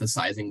what the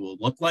sizing will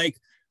look like.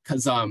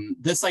 Because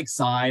this like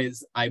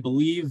size, I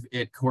believe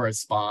it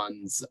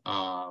corresponds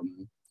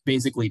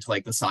basically to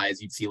like the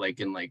size you'd see like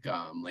in like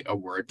a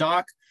Word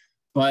doc.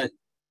 But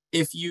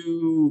if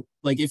you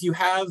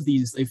have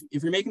these, if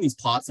you're making these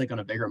plots like on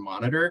a bigger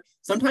monitor,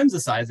 sometimes the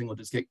sizing will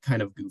just get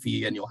kind of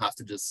goofy and you'll have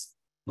to just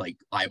like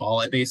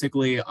eyeball it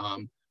basically.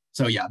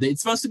 So yeah,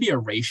 it's supposed to be a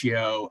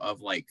ratio of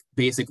like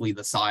basically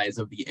the size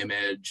of the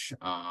image.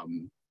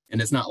 And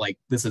it's not like,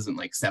 this isn't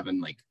like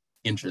 7 like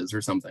inches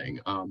or something.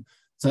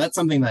 So that's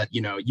something that,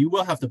 you know, you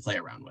will have to play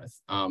around with.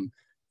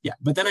 Yeah,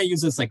 but then I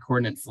use this like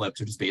coordinate flip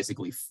to just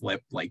basically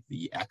flip like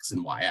the X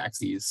and Y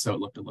axes. So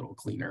it looked a little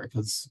cleaner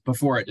because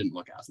before it didn't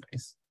look as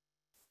nice.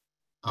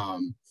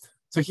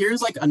 So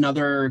here's like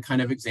another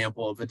kind of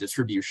example of a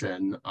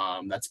distribution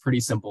that's pretty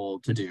simple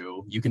to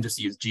do. You can just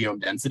use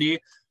geom density.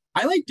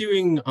 I like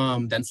doing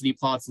density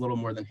plots a little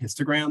more than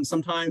histograms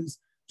sometimes,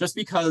 just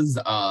because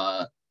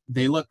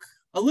they look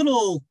a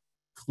little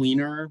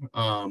cleaner.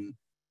 I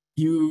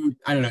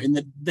don't know, in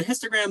the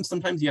histogram,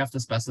 sometimes you have to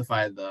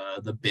specify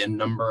the bin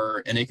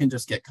number, and it can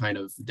just get kind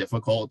of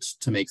difficult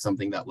to make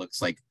something that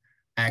looks like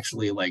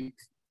actually like,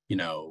 you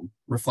know,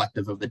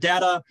 reflective of the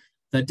data.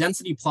 The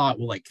density plot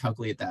will like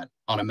calculate that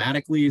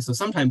automatically. So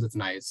sometimes it's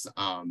nice.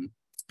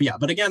 But yeah,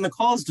 but again, the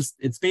call is just,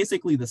 it's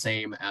basically the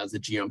same as a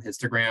geom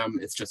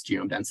histogram. It's just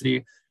geom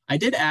density. I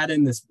did add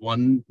in this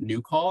one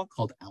new call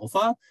called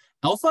alpha.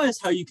 Alpha is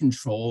how you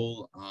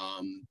control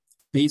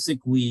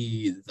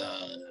basically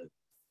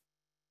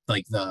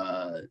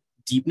the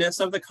deepness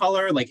of the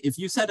color. Like if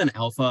you set an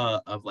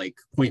alpha of like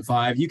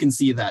 0.5, you can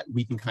see that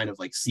we can kind of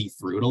like see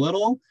through it a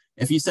little.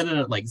 If you set it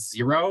at like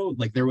 0,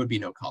 like there would be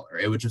no color.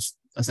 It would just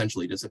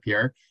essentially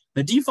disappear.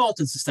 The default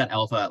is to set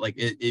alpha, like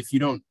if you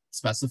don't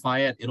specify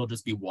it, it'll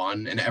just be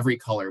 1, and every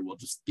color will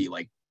just be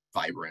like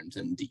vibrant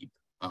and deep.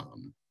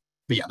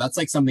 But yeah, that's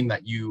like something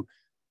that you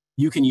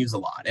can use a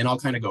lot, and I'll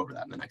kind of go over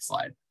that in the next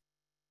slide.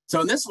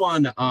 So in this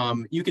one,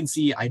 you can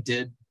see I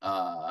did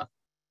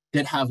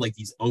have like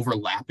these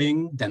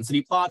overlapping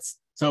density plots.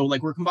 So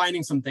like we're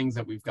combining some things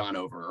that we've gone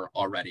over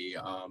already.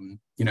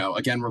 You know,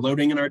 again, we're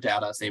loading in our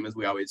data, same as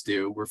we always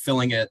do. We're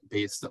filling it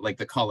based, like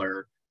the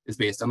color is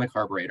based on the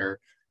carburetor.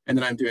 And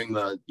then I'm doing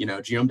the, you know,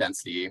 geom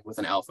density with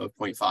an alpha of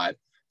 0.5.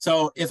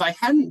 So if I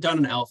hadn't done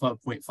an alpha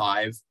of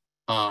 0.5,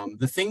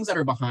 the things that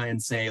are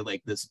behind, say,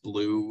 like this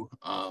blue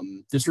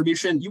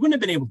distribution, you wouldn't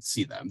have been able to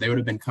see them. They would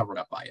have been covered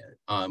up by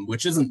it,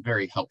 which isn't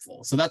very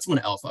helpful. So that's when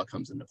alpha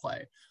comes into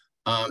play.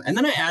 And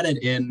then I added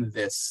in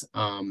this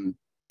kind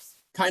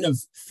of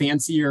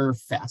fancier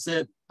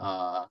facet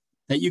that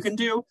you can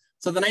do.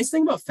 So the nice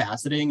thing about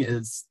faceting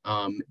is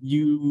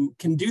you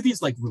can do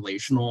these like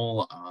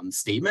relational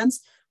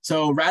statements.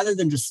 So rather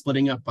than just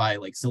splitting up by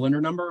like cylinder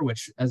number,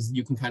 which as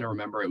you can kind of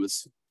remember, it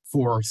was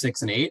 4,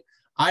 6, and 8,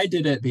 I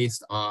did it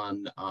based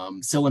on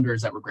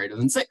cylinders that were greater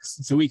than 6.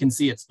 So we can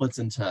see it splits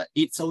into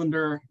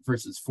 8-cylinder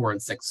versus 4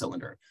 and 6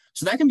 cylinder.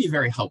 So that can be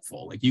very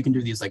helpful. Like you can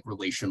do these like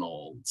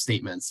relational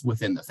statements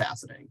within the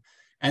faceting.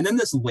 And then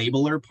this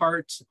labeler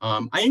part,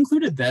 I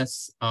included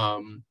this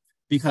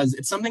because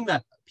it's something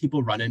that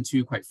people run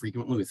into quite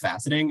frequently with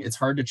faceting. It's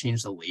hard to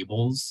change the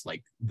labels,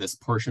 like this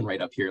portion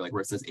right up here, like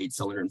where it says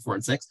 8-cylinder and 4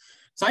 and 6.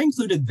 So I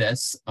included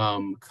this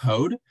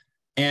code.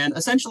 And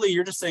essentially,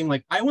 you're just saying,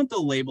 like, I want the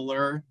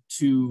labeler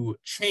to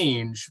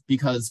change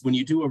because when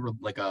you do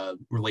a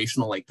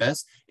relational like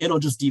this, it'll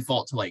just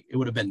default to like, it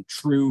would have been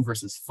true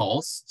versus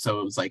false. So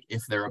it was like,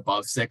 if they're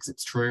above 6,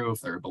 it's true.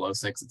 If they're below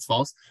 6, it's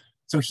false.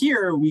 So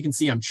here we can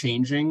see I'm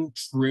changing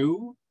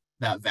true,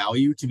 that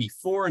value, to be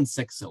 4 and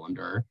 6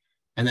 cylinder,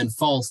 and then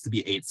false to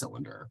be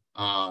 8-cylinder,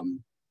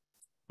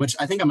 which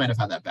I think I might have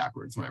had that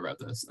backwards when I wrote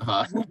this.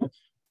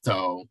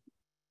 So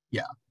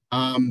yeah,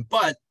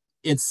 but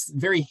it's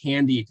very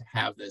handy to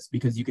have this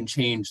because you can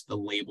change the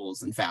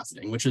labels and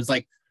faceting, which is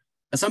like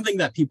something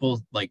that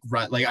people like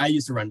run. Like I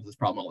used to run into this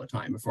problem all the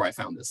time before I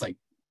found this like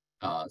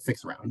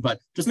fix around. But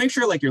just make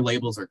sure like your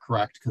labels are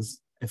correct, because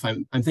if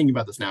I'm thinking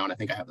about this now and I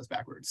think I have this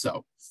backwards.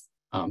 So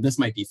this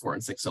might be 4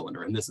 and 6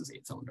 cylinder and this is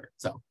 8-cylinder.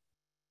 So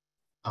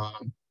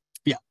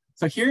yeah.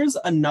 So here's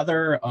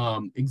another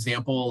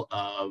example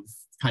of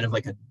kind of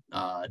like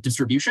a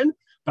distribution,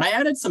 but I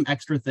added some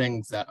extra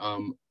things that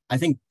I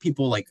think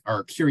people like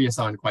are curious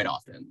on quite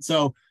often.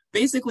 So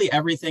basically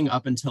everything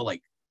up until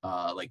like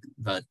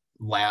the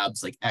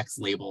labs like X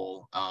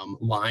label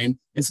line.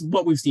 It's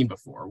what we've seen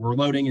before. We're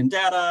loading in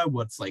data,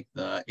 what's like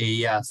the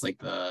AES, like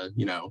the,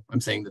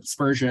 I'm saying the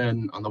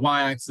dispersion on the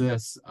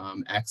y-axis,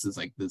 X is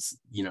like this,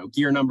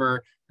 gear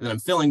number, and then I'm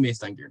filling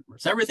based on gear number.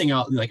 So everything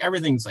else, like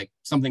everything's like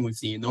something we've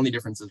seen. The only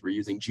difference is we're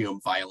using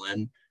geom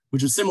violin,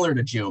 which is similar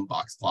to geom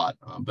box plot,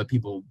 but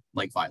people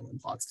like violin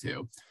plots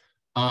too.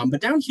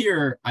 But down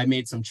here, I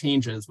made some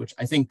changes, which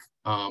I think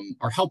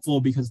are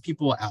helpful because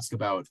people ask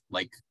about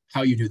like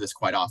how you do this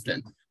quite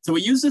often. So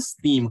we use this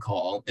theme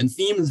call, and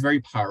theme is very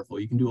powerful.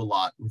 You can do a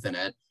lot within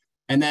it.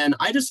 And then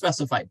I just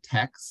specified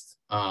text.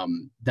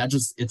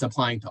 It's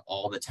applying to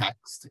all the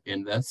text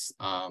in this,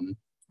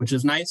 which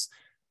is nice.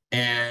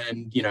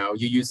 And, you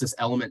use this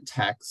element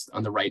text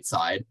on the right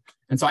side.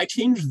 And so I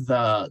changed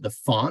the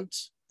font,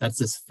 that's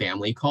this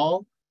family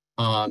call,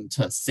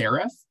 to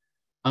serif.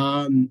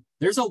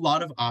 There's a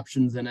lot of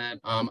options in it.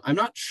 I'm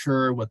not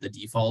sure what the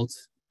default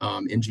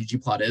in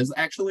ggplot is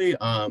actually,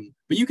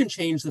 but you can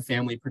change the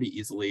family pretty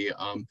easily.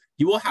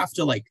 You will have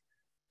to like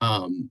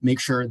make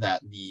sure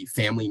that the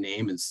family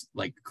name is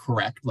like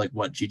correct, like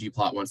what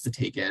ggplot wants to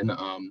take in.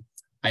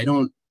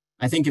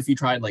 I think if you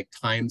tried like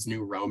Times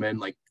New Roman,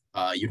 like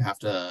you'd have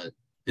to,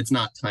 it's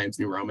not Times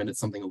New Roman, it's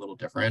something a little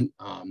different.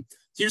 So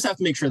you just have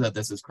to make sure that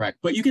this is correct,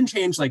 but you can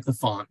change like the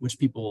font, which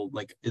people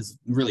like is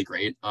really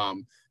great.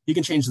 You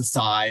can change the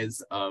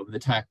size of the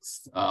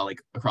text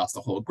like across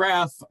the whole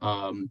graph.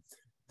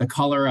 The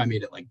color, I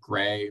made it like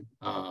gray.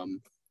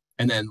 And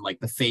then like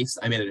the face,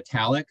 I made it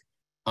italic.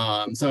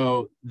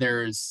 So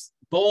there's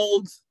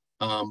bold,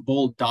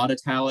 bold dot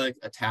italic,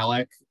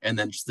 italic, and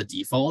then just the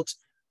default.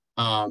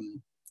 I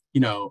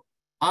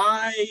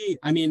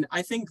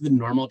think the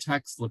normal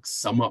text looks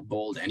somewhat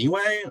bold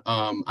anyway.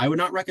 I would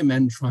not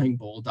recommend trying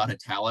bold dot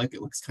italic.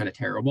 It looks kind of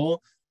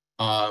terrible.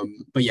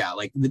 But yeah,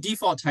 like the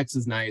default text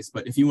is nice,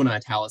 but if you want to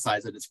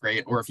italicize it, it's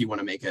great. Or if you want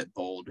to make it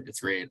bold, it's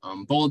great.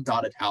 Bold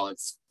dot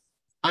italics,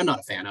 I'm not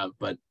a fan of,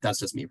 but that's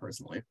just me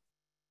personally.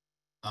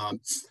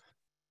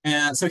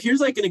 And so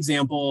here's like an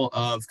example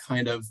of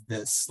kind of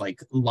this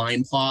like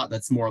line plot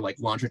that's more like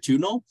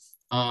longitudinal.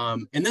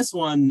 And this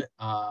one,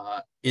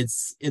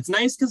 it's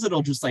nice because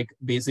it'll just like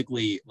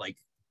basically like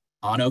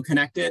auto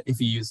connect it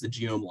if you use the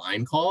geom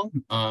line call.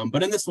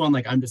 But in this one,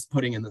 like I'm just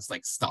putting in this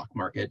like stock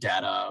market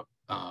data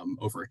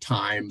over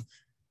time,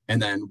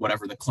 and then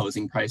whatever the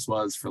closing price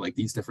was for like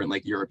these different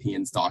like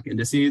European stock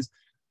indices.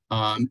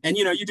 And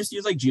you just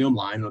use like geom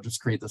line, it'll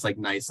just create this like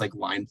nice like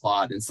line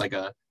plot. And it's like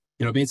a,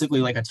 basically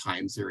like a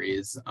time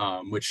series,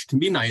 which can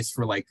be nice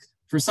for like,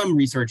 for some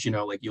research,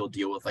 like you'll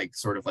deal with like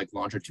sort of like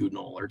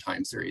longitudinal or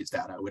time series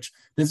data, which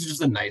this is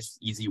just a nice,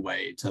 easy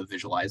way to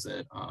visualize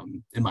it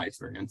in my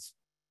experience.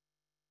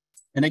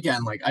 And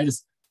again, like I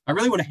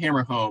really want to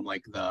hammer home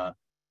like the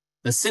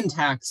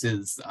syntax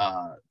is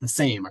the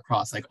same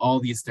across like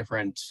all these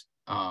different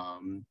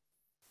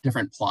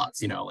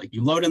plots, like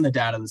you load in the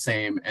data the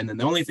same, and then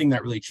the only thing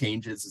that really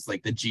changes is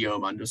like the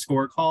geom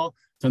underscore call.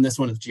 So in this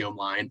one is geom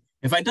line.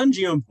 If I'd done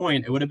geom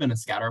point, it would have been a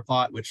scatter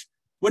plot, which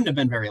wouldn't have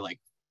been very like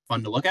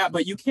fun to look at,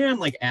 but you can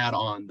like add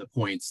on the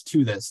points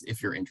to this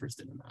if you're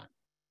interested in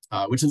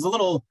that, which is a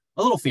little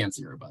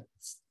fancier, but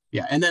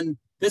yeah. And then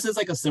this is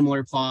like a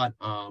similar plot,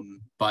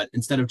 but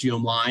instead of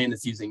geom line,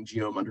 it's using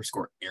geom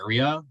underscore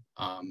area.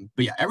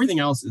 But yeah, everything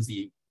else is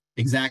the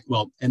exact,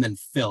 and then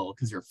fill,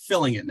 because you're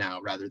filling it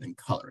now rather than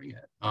coloring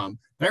it.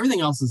 But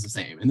everything else is the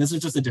same. And this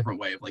is just a different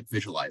way of like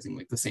visualizing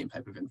like the same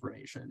type of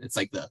information. It's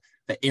like the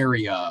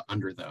area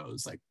under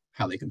those, like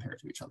how they compare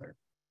to each other.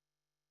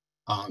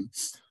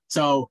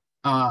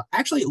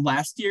 Actually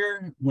last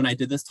year when I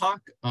did this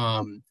talk,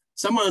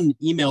 someone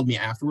emailed me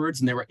afterwards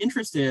and they were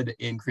interested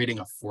in creating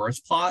a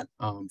forest plot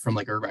from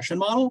like a regression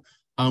model,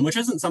 which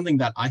isn't something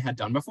that I had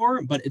done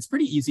before, but it's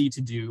pretty easy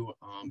to do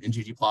in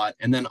ggplot.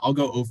 And then I'll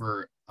go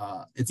over,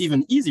 it's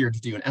even easier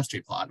to do in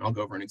sjPlot, and I'll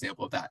go over an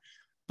example of that.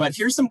 But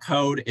here's some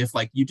code. If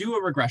like you do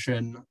a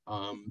regression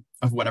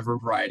of whatever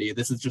variety,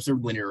 this is just a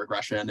linear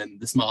regression, and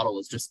this model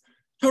is just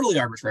totally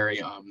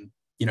arbitrary.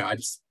 I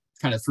just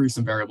kind of threw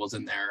some variables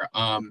in there.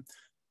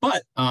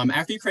 But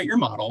after you create your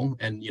model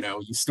and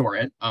you store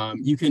it,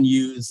 you can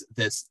use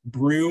this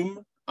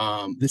broom,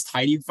 this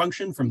tidy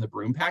function from the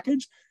broom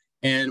package.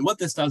 And what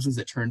this does is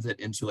it turns it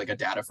into like a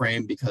data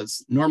frame,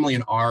 because normally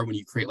in R, when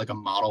you create like a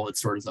model, it's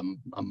sort of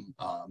a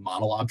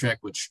model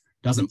object, which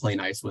doesn't play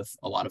nice with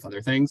a lot of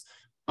other things.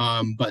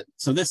 But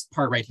so this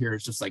part right here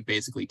is just like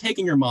basically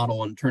taking your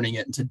model and turning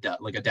it into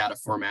like a data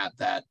format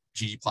that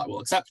ggplot will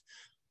accept.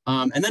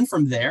 And then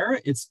from there,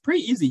 it's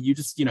pretty easy. You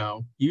just,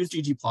 use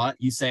ggplot,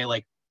 you say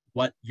like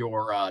what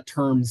your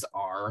terms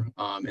are.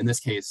 In this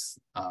case,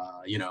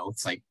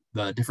 it's like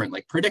the different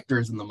like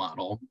predictors in the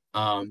model.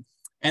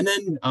 And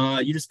then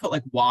you just put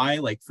like Y,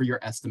 like for your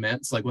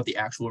estimates, like what the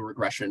actual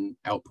regression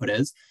output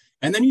is.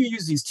 And then you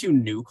use these two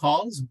new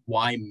calls,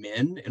 Y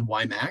min and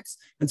Y max.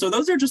 And so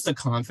those are just the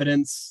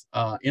confidence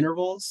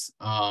intervals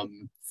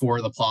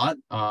for the plot.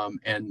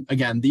 And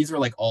again, these are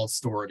like all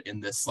stored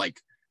in this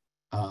like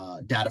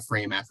data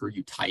frame after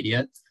you tidy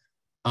it.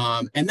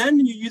 And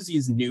then you use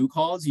these new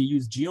calls, you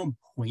use geom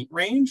point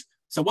range.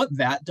 So what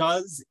that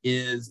does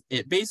is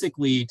it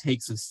basically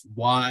takes this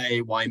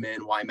y, y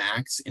min, y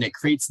max, and it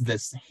creates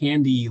this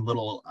handy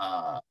little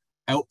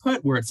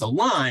output where it's a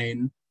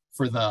line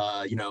for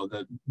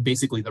the,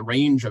 basically the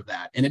range of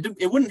that. And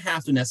it wouldn't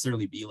have to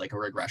necessarily be like a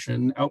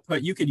regression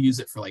output. You could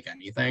use it for like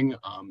anything,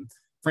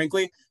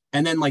 frankly.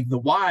 And then like the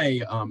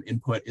y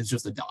input is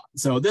just a dot.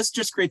 So this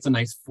just creates a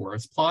nice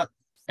forest plot.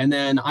 And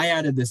then I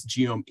added this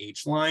geom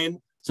h line.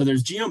 So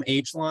there's geom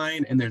h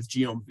line and there's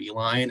geom v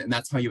line. And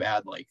that's how you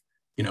add like,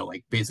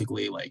 like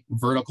basically like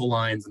vertical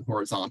lines and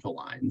horizontal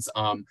lines.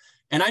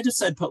 And I just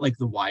said, put like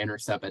the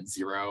y-intercept at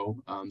 0,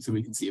 so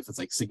we can see if it's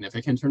like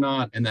significant or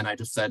not. And then I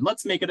just said,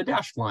 let's make it a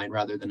dashed line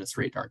rather than a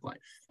straight dark line.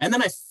 And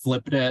then I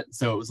flipped it,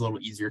 so it was a little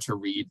easier to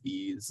read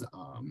these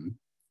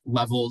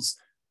levels.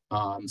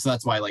 So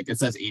that's why like it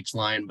says H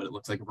line, but it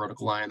looks like a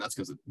vertical line. That's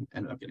because it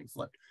ended up getting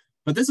flipped.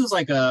 But this is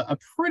like a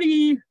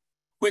pretty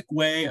quick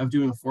way of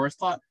doing a forest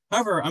plot.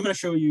 However, I'm going to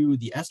show you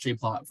the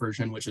sjPlot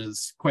version, which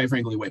is quite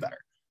frankly way better.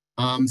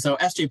 So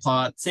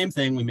sjPlot, same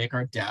thing. We make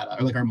our data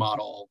or like our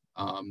model,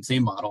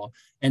 same model.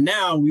 And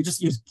now we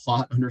just use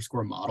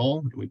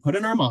plot_model and we put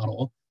in our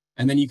model,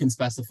 and then you can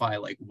specify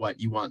like what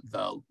you want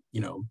the,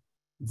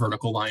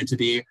 vertical line to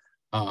be.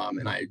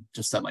 And I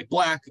just said like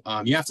black.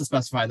 You have to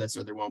specify this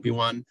or there won't be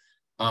one.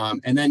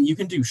 And then you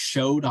can do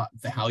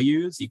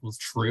show.values equals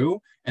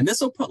true. And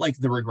this will put like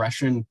the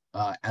regression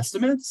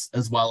estimates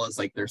as well as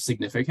like their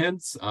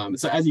significance.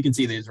 So as you can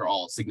see, these are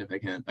all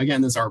significant.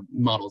 Again, our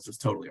model is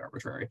just totally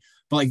arbitrary,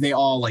 but like they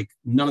all like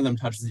none of them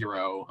touch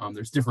 0.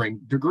 There's differing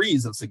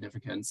degrees of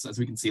significance. As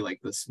we can see, like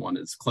this one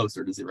is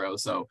closer to 0.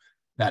 So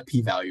that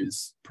p-value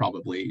is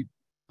probably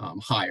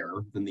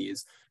higher than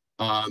these.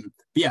 But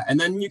yeah, and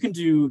then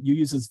you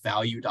use this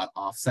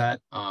value.offset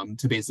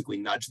to basically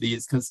nudge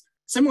these, because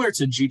similar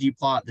to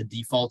ggplot, the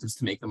default is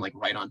to make them like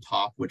right on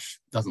top, which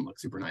doesn't look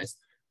super nice.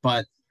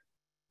 But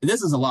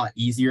this is a lot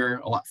easier,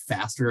 a lot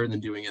faster than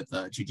doing it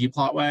the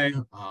ggplot way.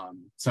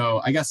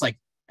 So I guess like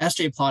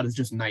sjPlot is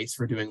just nice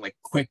for doing like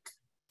quick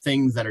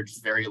things that are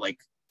just very like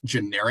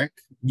generic.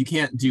 You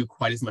can't do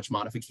quite as much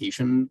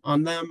modification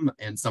on them,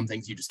 and some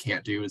things you just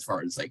can't do as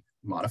far as like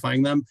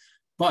modifying them.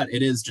 But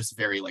it is just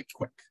very like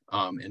quick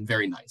and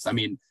very nice. I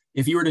mean,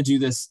 if you were to do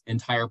this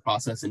entire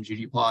process in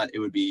ggplot, it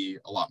would be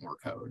a lot more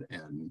code,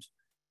 and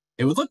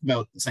it would look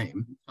about the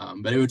same,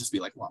 but it would just be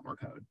like a lot more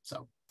code.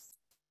 So,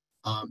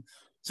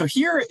 so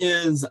here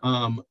is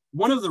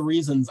one of the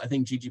reasons I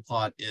think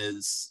ggplot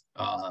is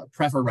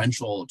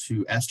preferential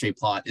to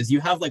sjPlot is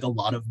you have like a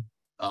lot of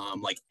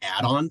like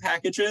add-on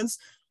packages.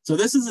 So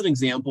this is an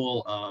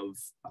example of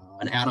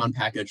an add-on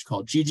package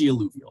called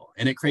alluvial,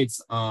 and it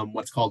creates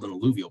what's called an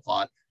alluvial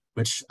plot,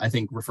 which I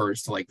think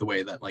refers to like the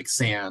way that like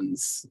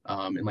sands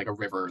in like a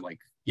river, like,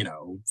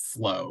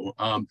 flow.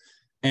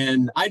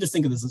 And I just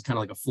think of this as kind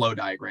of like a flow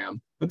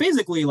diagram. But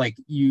basically, like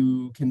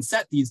you can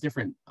set these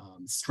different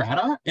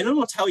strata, and it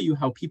will tell you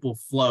how people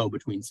flow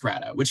between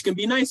strata, which can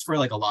be nice for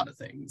like a lot of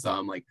things.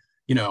 Like,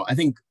 I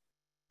think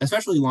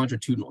especially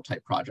longitudinal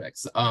type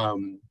projects,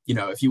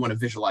 if you want to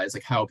visualize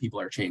like how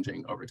people are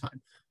changing over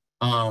time.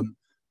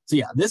 So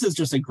yeah, this is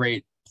just a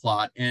great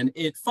plot, and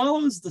it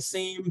follows the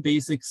same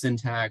basic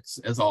syntax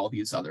as all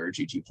these other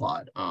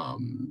ggplot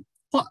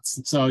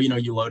plots. So,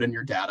 you load in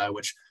your data,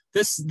 which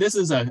this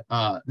is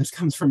this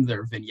comes from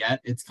their vignette.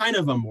 It's kind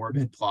of a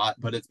morbid plot,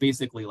 but it's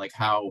basically like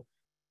how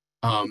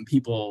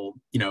people,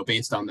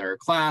 based on their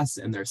class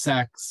and their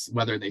sex,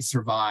 whether they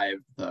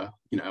survived the,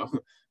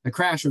 the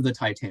crash of the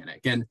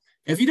Titanic. And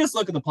if you just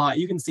look at the plot,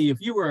 you can see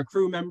if you were a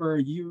crew member,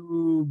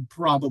 you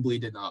probably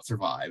did not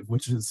survive,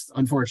 which is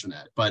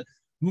unfortunate, but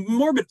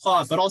morbid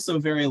plot, but also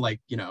very like,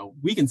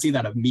 we can see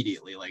that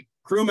immediately. Like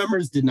crew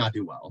members did not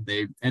do well.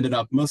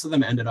 Most of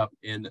them ended up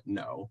in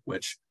no,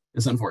 which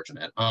is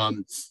unfortunate.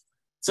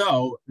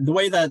 So the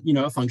way that,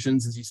 it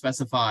functions is you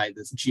specify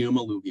this geom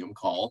alluvium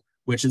call,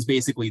 which is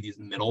basically these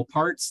middle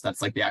parts.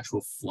 That's like the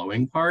actual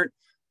flowing part.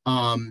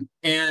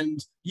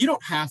 And you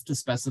don't have to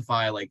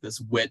specify like this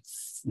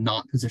width,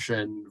 not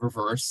position,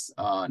 reverse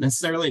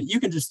necessarily. You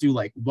can just do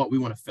like what we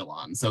want to fill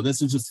on. So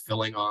this is just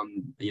filling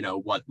on,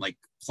 what like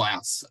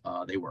class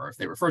they were, if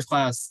they were first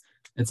class,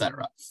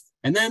 etc.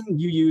 And then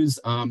you use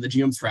the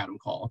geom stratum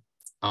call,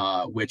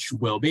 which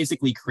will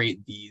basically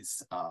create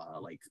these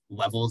like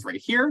levels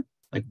right here,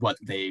 like what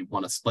they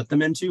want to split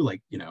them into,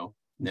 like,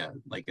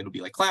 like it'll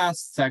be like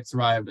class, sex,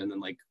 survived, and then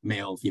like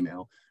male,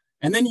 female.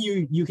 And then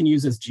you can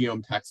use this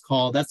geom text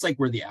call. That's like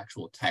where the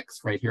actual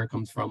text right here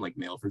comes from, like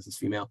male versus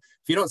female.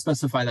 If you don't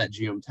specify that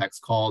geom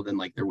text call, then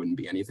like there wouldn't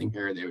be anything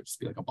here. They would just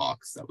be like a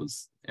box that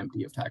was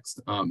empty of text.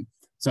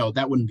 So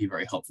that wouldn't be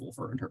very helpful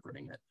for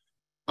interpreting it.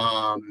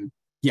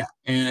 Yeah,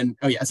 and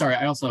oh yeah, sorry,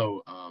 I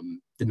also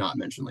did not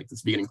mention like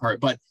this beginning part,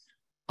 but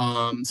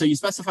so you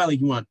specify like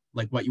you want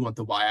like what you want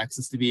the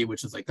y-axis to be,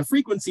 which is like the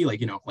frequency,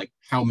 like like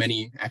how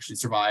many actually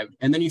survived,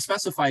 and then you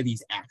specify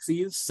these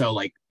axes. So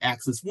like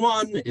axis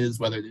 1 is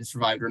whether they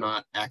survived or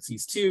not,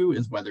 axis 2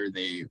 is whether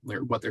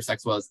what their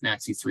sex was, and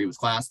axis 3 was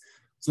class.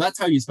 So that's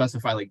how you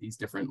specify like these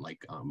different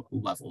like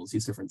levels,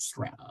 these different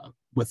strata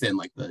within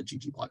like the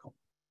ggplot call.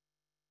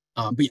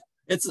 But yeah,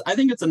 I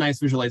think it's a nice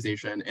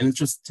visualization, and it's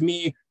just, to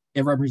me,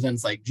 it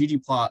represents like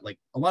ggplot. Like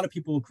a lot of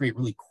people create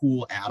really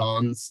cool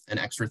add-ons and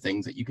extra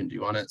things that you can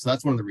do on it. So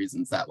that's one of the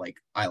reasons that like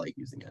I like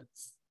using it.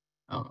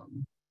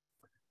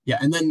 Yeah,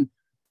 and then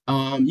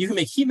you can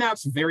make heat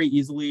maps very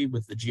easily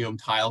with the geom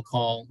tile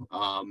call.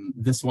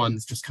 This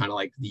one's just kind of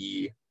like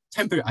the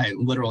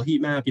literal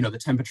heat map, the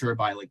temperature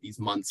by like these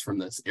months from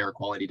this air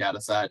quality data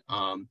set.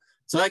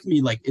 So that can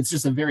be like, it's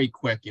just a very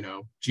quick,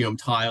 geom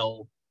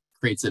tile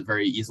creates it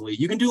very easily.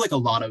 You can do like a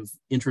lot of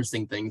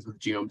interesting things with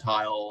geom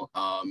tile.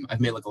 I've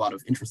made like a lot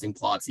of interesting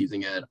plots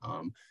using it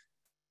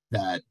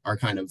that are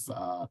kind of,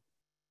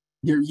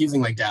 you're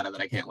using like data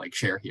that I can't like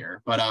share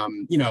here, but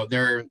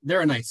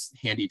they're a nice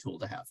handy tool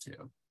to have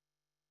too.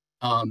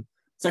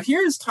 So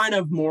here's kind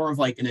of more of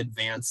like an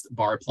advanced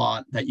bar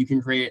plot that you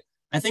can create.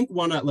 I think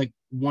one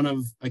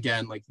of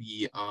again like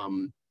the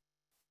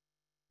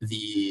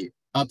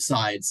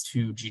upsides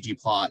to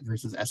ggplot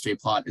versus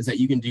sjPlot is that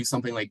you can do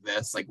something like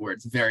this, like where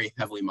it's very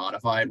heavily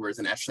modified, whereas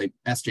in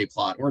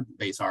sjPlot or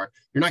BaseR,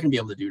 you're not going to be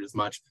able to do it as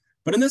much.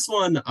 But in this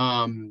one,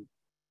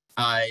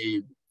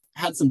 I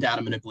had some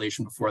data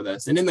manipulation before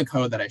this, and in the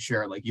code that I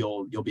share, like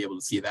you'll be able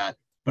to see that.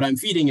 But I'm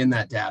feeding in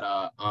that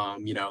data.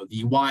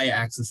 The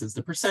y-axis is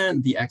the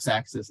percent, the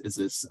x-axis is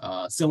this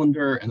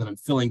cylinder, and then I'm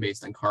filling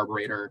based on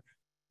carburetor.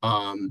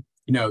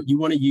 You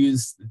want to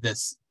use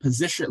this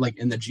position like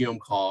in the geom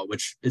call,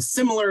 which is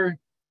similar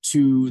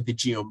to the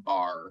geom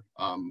bar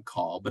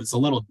call, but it's a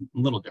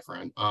little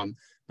different.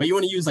 But you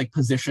want to use like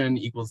position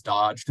equals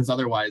dodge, because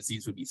otherwise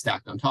these would be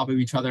stacked on top of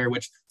each other,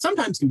 which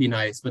sometimes can be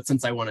nice. But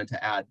since I wanted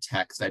to add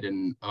text, I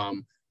didn't.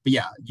 But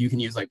yeah, you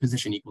can use like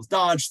position equals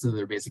dodge, so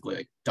they're basically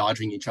like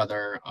dodging each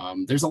other.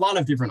 There's a lot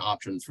of different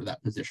options for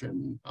that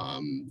position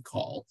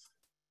call.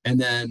 And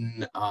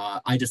then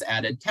I just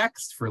added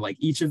text for like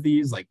each of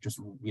these, like just,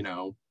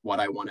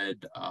 what I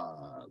wanted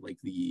like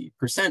the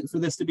percent for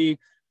this to be.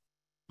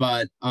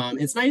 But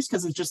it's nice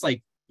because it's just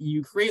like,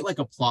 you create like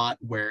a plot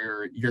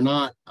where you're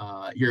not,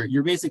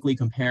 you're basically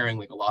comparing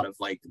like a lot of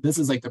like, this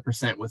is like the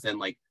percent within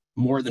like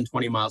more than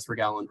 20 miles per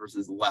gallon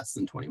versus less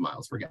than 20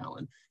 miles per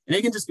gallon. And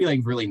it can just be like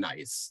really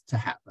nice to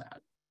have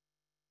that.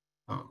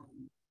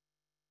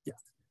 Yeah.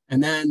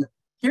 And then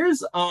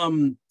here's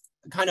kind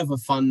of a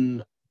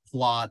fun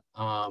plot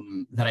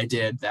that I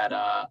did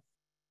that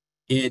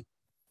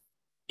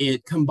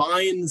it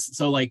combines.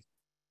 So like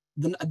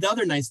the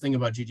other nice thing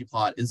about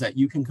ggplot is that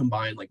you can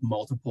combine like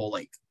multiple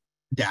like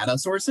data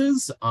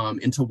sources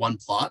into one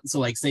plot.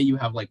 So like say you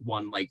have like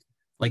one like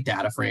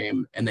data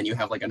frame, and then you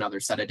have like another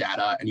set of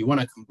data and you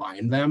want to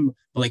combine them,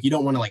 but like you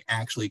don't want to like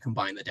actually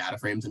combine the data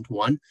frames into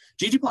one.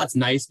 ggplot's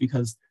nice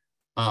because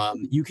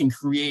you can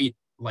create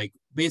like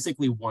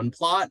basically one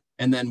plot,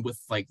 and then with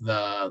like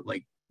the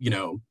like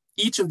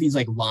each of these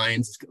like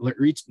lines, or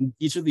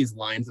each of these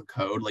lines of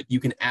code, like you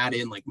can add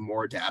in like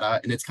more data,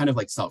 and it's kind of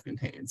like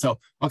self-contained. So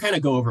I'll kind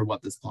of go over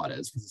what this plot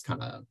is because it's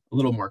kind of a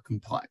little more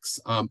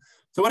complex.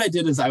 So what I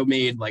did is I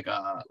made like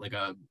a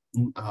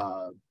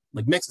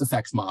mixed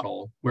effects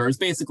model, where it's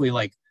basically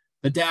like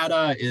the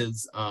data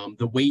is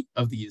the weight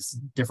of these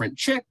different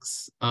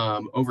chicks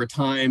over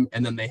time,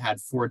 and then they had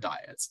 4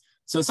 diets.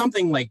 So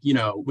something like,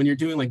 when you're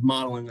doing like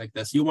modeling like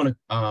this, you want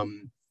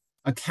to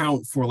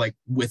account for like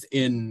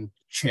within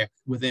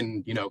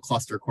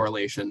cluster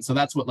correlation. So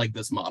that's what like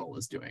this model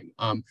is doing.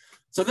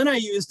 So then I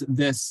used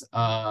this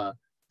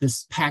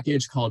this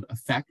package called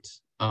effect,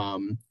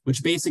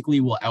 which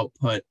basically will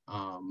output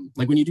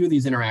like when you do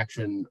these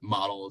interaction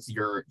models,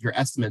 your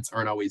estimates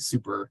aren't always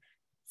super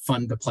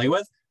fun to play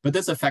with, but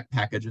this effect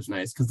package is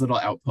nice because it'll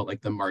output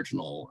like the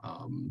marginal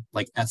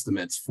like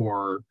estimates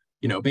for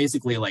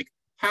basically like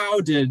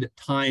how did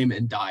time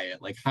and diet,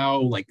 like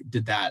how like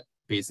did that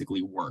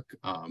basically work.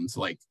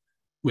 So like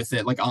with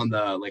it, like on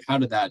the, like how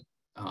did that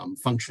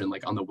function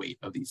like on the weight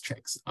of these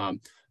chicks.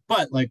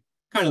 But like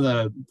kind of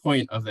the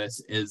point of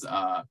this is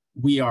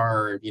we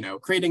are,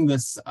 creating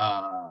this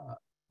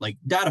like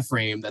data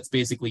frame that's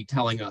basically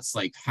telling us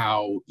like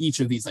how each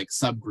of these like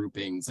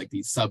subgroupings, like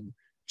these sub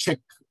chick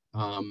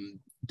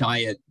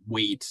diet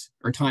weight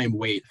or time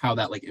weight, how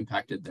that like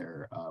impacted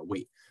their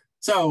weight.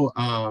 So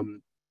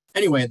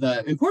anyway,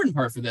 the important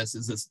part for this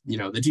is this, the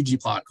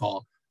ggplot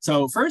call.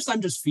 So first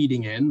I'm just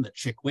feeding in the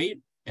chick weight,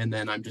 and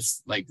then I'm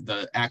just like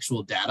the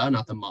actual data,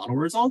 not the model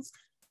results.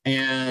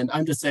 And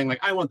I'm just saying like,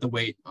 I want the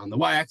weight on the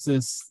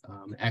y-axis,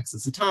 x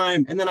is the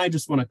time. And then I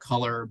just want to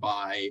color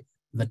by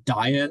the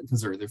diet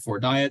because there are 4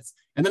 diets.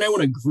 And then I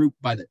want to group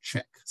by the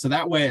chick. So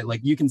that way,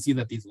 like you can see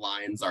that these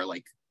lines are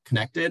like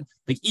connected.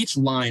 Like each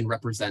line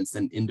represents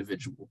an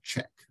individual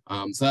chick.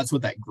 So that's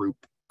what that group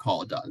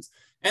call does.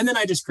 And then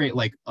I just create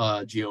like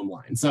a geom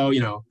line. So,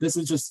 this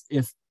is just,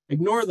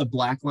 ignore the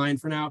black line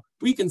for now,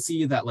 we can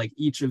see that like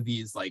each of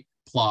these like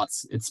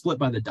plots, it's split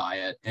by the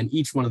diet, and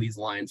each one of these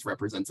lines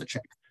represents a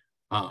chick.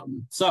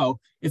 So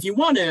if you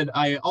wanted,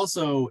 I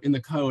also in the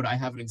code, I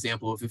have an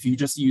example of if you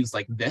just use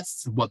like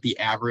this, what the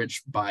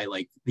average by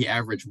like the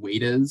average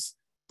weight is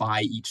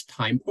by each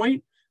time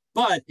point.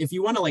 But if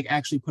you want to like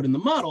actually put in the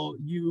model,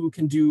 you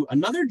can do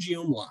another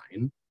geom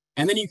line,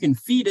 and then you can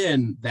feed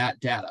in that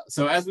data.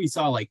 So as we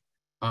saw, like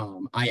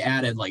I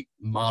added like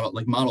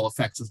model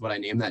effects is what I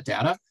named that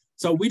data.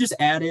 So we just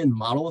add in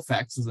model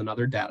effects as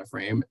another data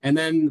frame. And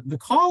then the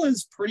call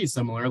is pretty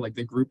similar, like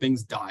the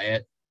groupings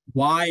diet.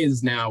 Y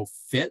is now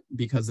fit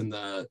because in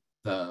the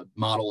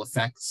model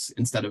effects,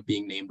 instead of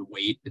being named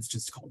weight, it's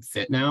just called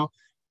fit now.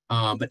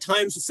 But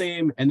time's the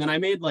same. And then I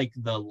made like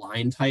the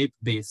line type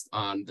based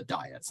on the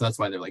diet. So that's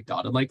why they're like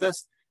dotted like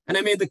this. And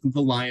I made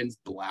the lines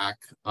black.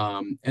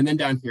 And then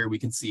down here, we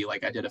can see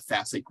like I did a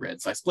facet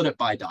grid. So I split it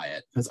by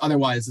diet because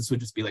otherwise this would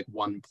just be like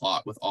one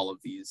plot with all of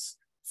these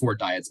 4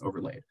 diets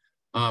overlaid.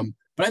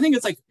 But I think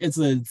it's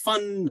a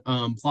fun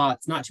plot.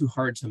 It's not too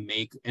hard to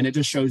make. And it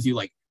just shows you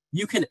like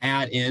you can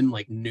add in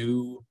like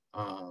new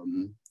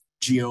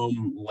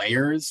geome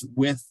layers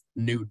with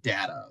new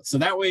data. So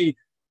that way,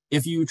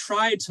 if you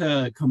try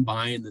to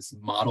combine this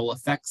model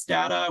effects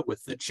data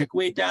with the chick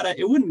weight data,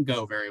 it wouldn't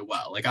go very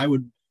well. Like I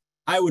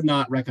would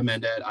not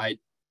recommend it. I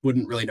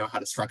wouldn't really know how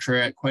to structure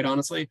it, quite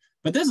honestly.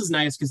 But this is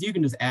nice because you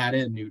can just add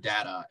in new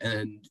data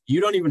and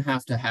you don't even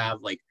have to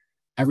have like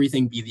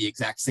everything be the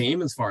exact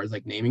same as far as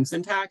like naming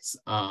syntax.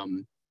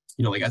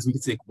 Like as we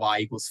can see, like y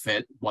equals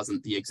fit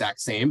wasn't the exact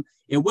same.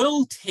 It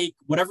will take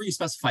whatever you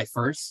specify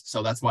first.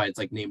 So that's why it's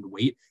like named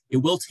weight. It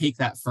will take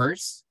that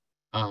first.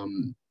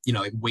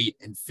 Like weight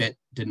and fit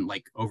didn't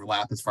like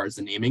overlap as far as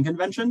the naming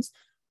conventions.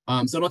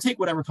 So it'll take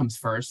whatever comes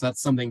first.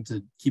 That's something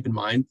to keep in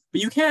mind.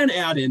 But you can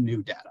add in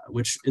new data,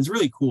 which is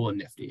really cool and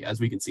nifty, as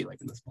we can see like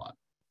in this plot.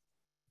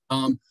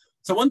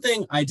 So one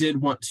thing I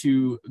did want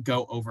to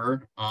go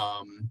over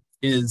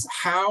is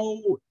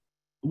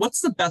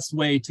what's the best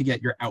way to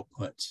get your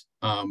output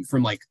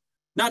from like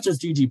not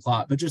just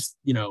ggplot, but just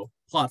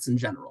plots in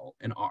general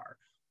in R.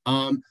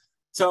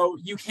 So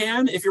you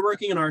can, if you're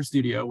working in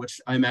RStudio,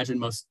 which I imagine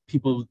most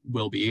people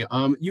will be,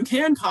 you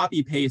can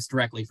copy paste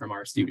directly from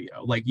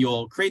RStudio. Like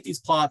you'll create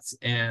these plots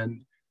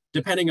and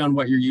depending on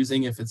what you're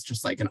using, if it's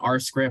just like an R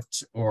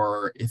script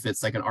or if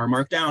it's like an R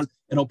markdown,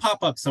 it'll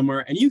pop up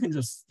somewhere and you can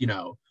just,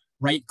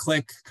 right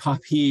click,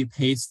 copy,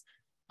 paste.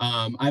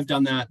 I've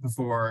done that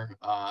before.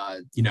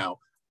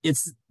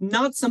 It's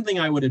not something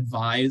I would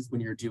advise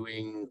when you're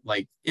doing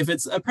like, if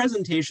it's a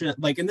presentation,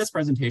 like in this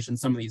presentation,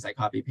 some of these I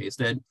copy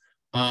pasted.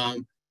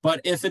 But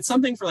if it's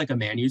something for like a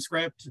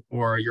manuscript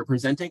or you're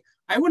presenting,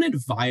 I wouldn't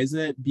advise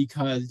it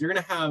because you're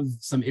going to have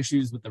some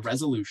issues with the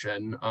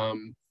resolution.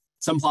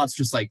 Some plots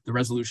just like the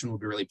resolution will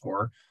be really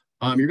poor.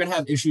 You're going to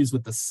have issues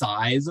with the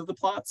size of the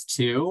plots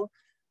too.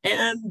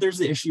 And there's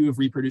the issue of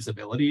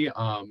reproducibility.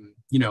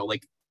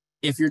 Like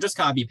if you're just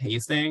copy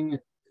pasting,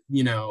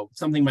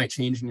 something might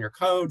change in your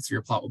code. So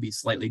your plot will be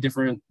slightly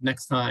different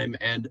next time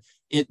and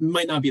it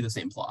might not be the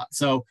same plot.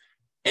 So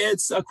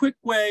it's a quick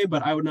way,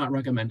 but I would not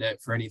recommend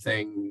it for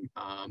anything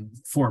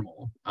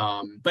formal.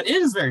 But it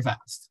is very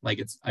fast. Like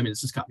it's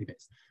just copy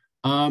paste.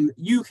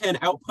 You can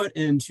output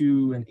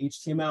into an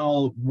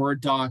HTML, Word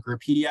doc, or a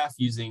PDF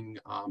using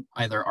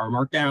either R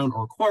Markdown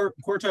or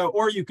Quarto,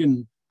 or you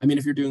can,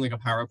 if you're doing like a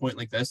PowerPoint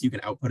like this, you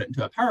can output it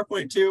into a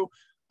PowerPoint too.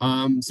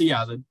 So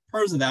yeah, the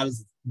pros of that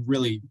is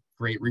really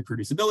great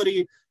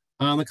reproducibility.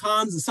 The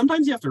cons is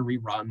sometimes you have to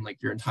rerun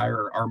like your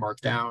entire R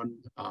Markdown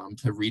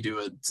to redo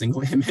a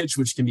single image,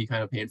 which can be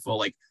kind of painful.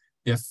 Like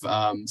if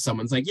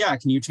someone's like, yeah,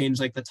 can you change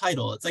like the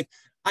title? It's like,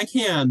 I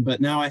can,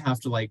 but now I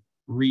have to like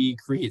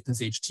recreate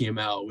this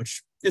HTML,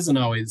 which isn't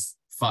always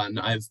fun.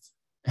 I've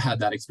had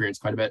that experience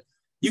quite a bit.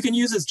 You can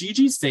use this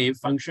ggsave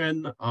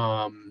function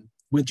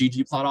with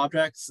ggplot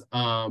objects,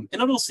 and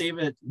it'll save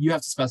it. You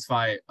have to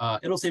specify,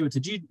 it'll save it to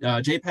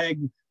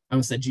JPEG, I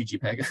almost said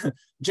GGPEG,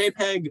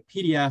 JPEG,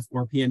 PDF,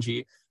 or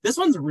PNG. This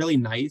one's really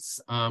nice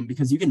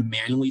because you can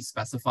manually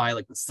specify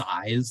like the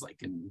size,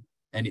 like in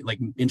any like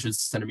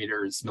inches,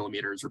 centimeters,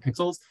 millimeters, or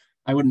pixels.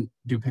 I wouldn't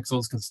do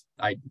pixels because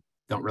I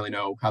don't really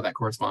know how that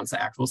corresponds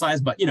to actual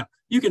size, but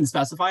you can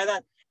specify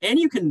that, and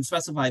you can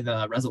specify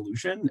the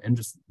resolution and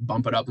just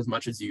bump it up as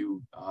much as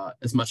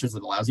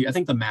it allows you. I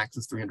think the max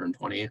is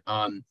 320.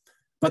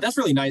 But that's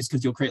really nice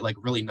because you'll create like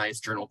really nice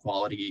journal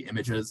quality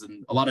images,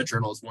 and a lot of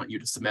journals want you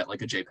to submit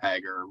like a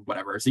JPEG or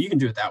whatever. So you can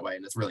do it that way,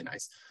 and it's really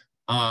nice.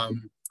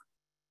 And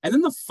then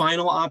the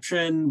final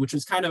option, which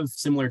is kind of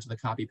similar to the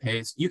copy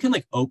paste, you can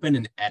like open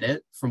and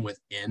edit from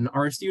within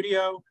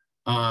RStudio.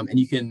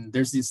 And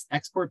there's this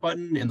export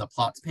button in the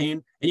plots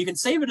pane, and you can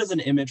save it as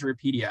an image or a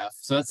PDF.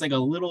 So that's like a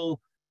little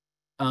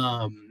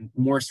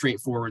more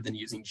straightforward than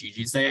using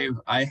ggsave.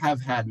 I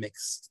have had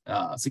mixed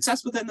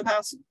success with it in the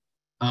past.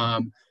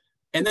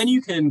 And then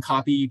you can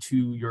copy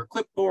to your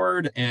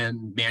clipboard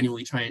and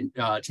manually try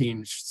and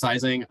change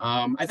sizing.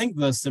 I think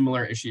the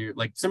similar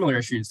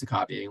issues to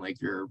copying,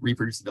 like your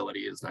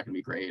reproducibility is not going to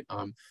be great.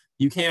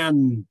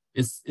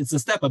 It's a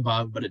step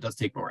above, but it does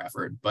take more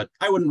effort. But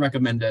I wouldn't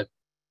recommend it.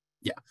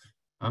 Yeah.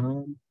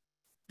 But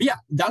yeah,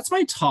 that's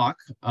my talk.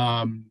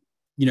 I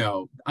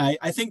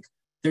think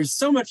there's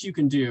so much you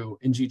can do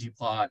in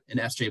ggplot and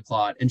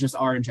sjPlot and just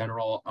R in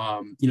general.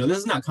 This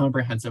is not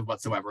comprehensive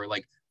whatsoever.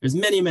 Like there's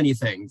many, many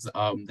things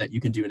that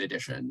you can do in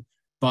addition,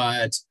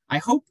 but I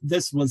hope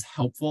this was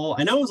helpful.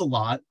 I know it was a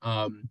lot,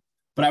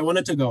 but I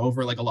wanted to go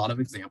over like a lot of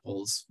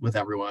examples with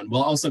everyone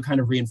while also kind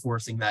of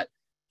reinforcing that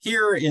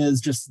here is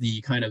just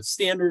the kind of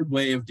standard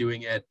way of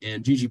doing it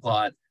in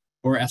ggplot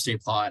or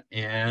sjPlot,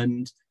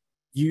 and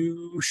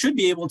you should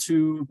be able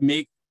to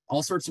make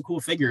all sorts of cool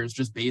figures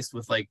just based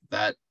with like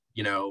that,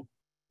 you know,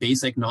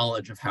 basic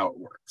knowledge of how it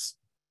works.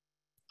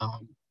 But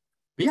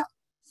yeah,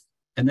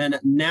 and then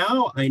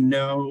now I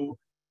know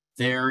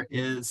there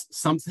is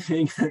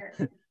something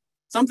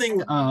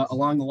something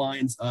along the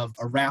lines of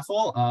a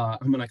raffle.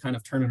 I'm gonna kind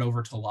of turn it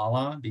over to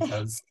Lala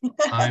because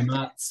I'm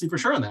not super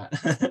sure on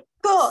that.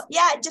 Cool.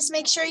 Yeah, just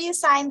make sure you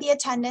sign the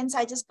attendance.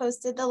 I just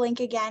posted the link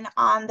again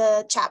on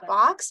the chat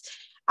box.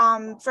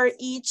 For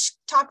each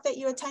talk that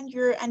you attend,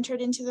 you're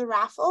entered into the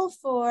raffle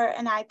for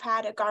an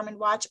iPad, a Garmin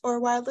watch, or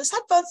wireless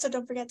headphones. So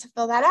don't forget to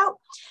fill that out.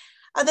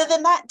 Other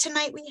than that,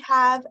 tonight we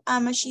have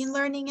a machine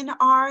learning in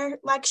R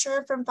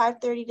lecture from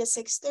 5:30 to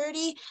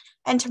 6:30.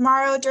 And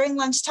tomorrow during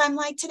lunchtime,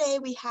 like today,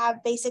 we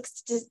have basic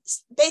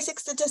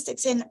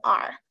statistics in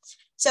R.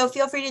 So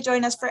feel free to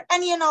join us for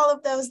any and all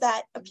of those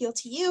that appeal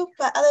to you.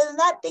 But other than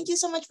that, thank you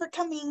so much for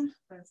coming.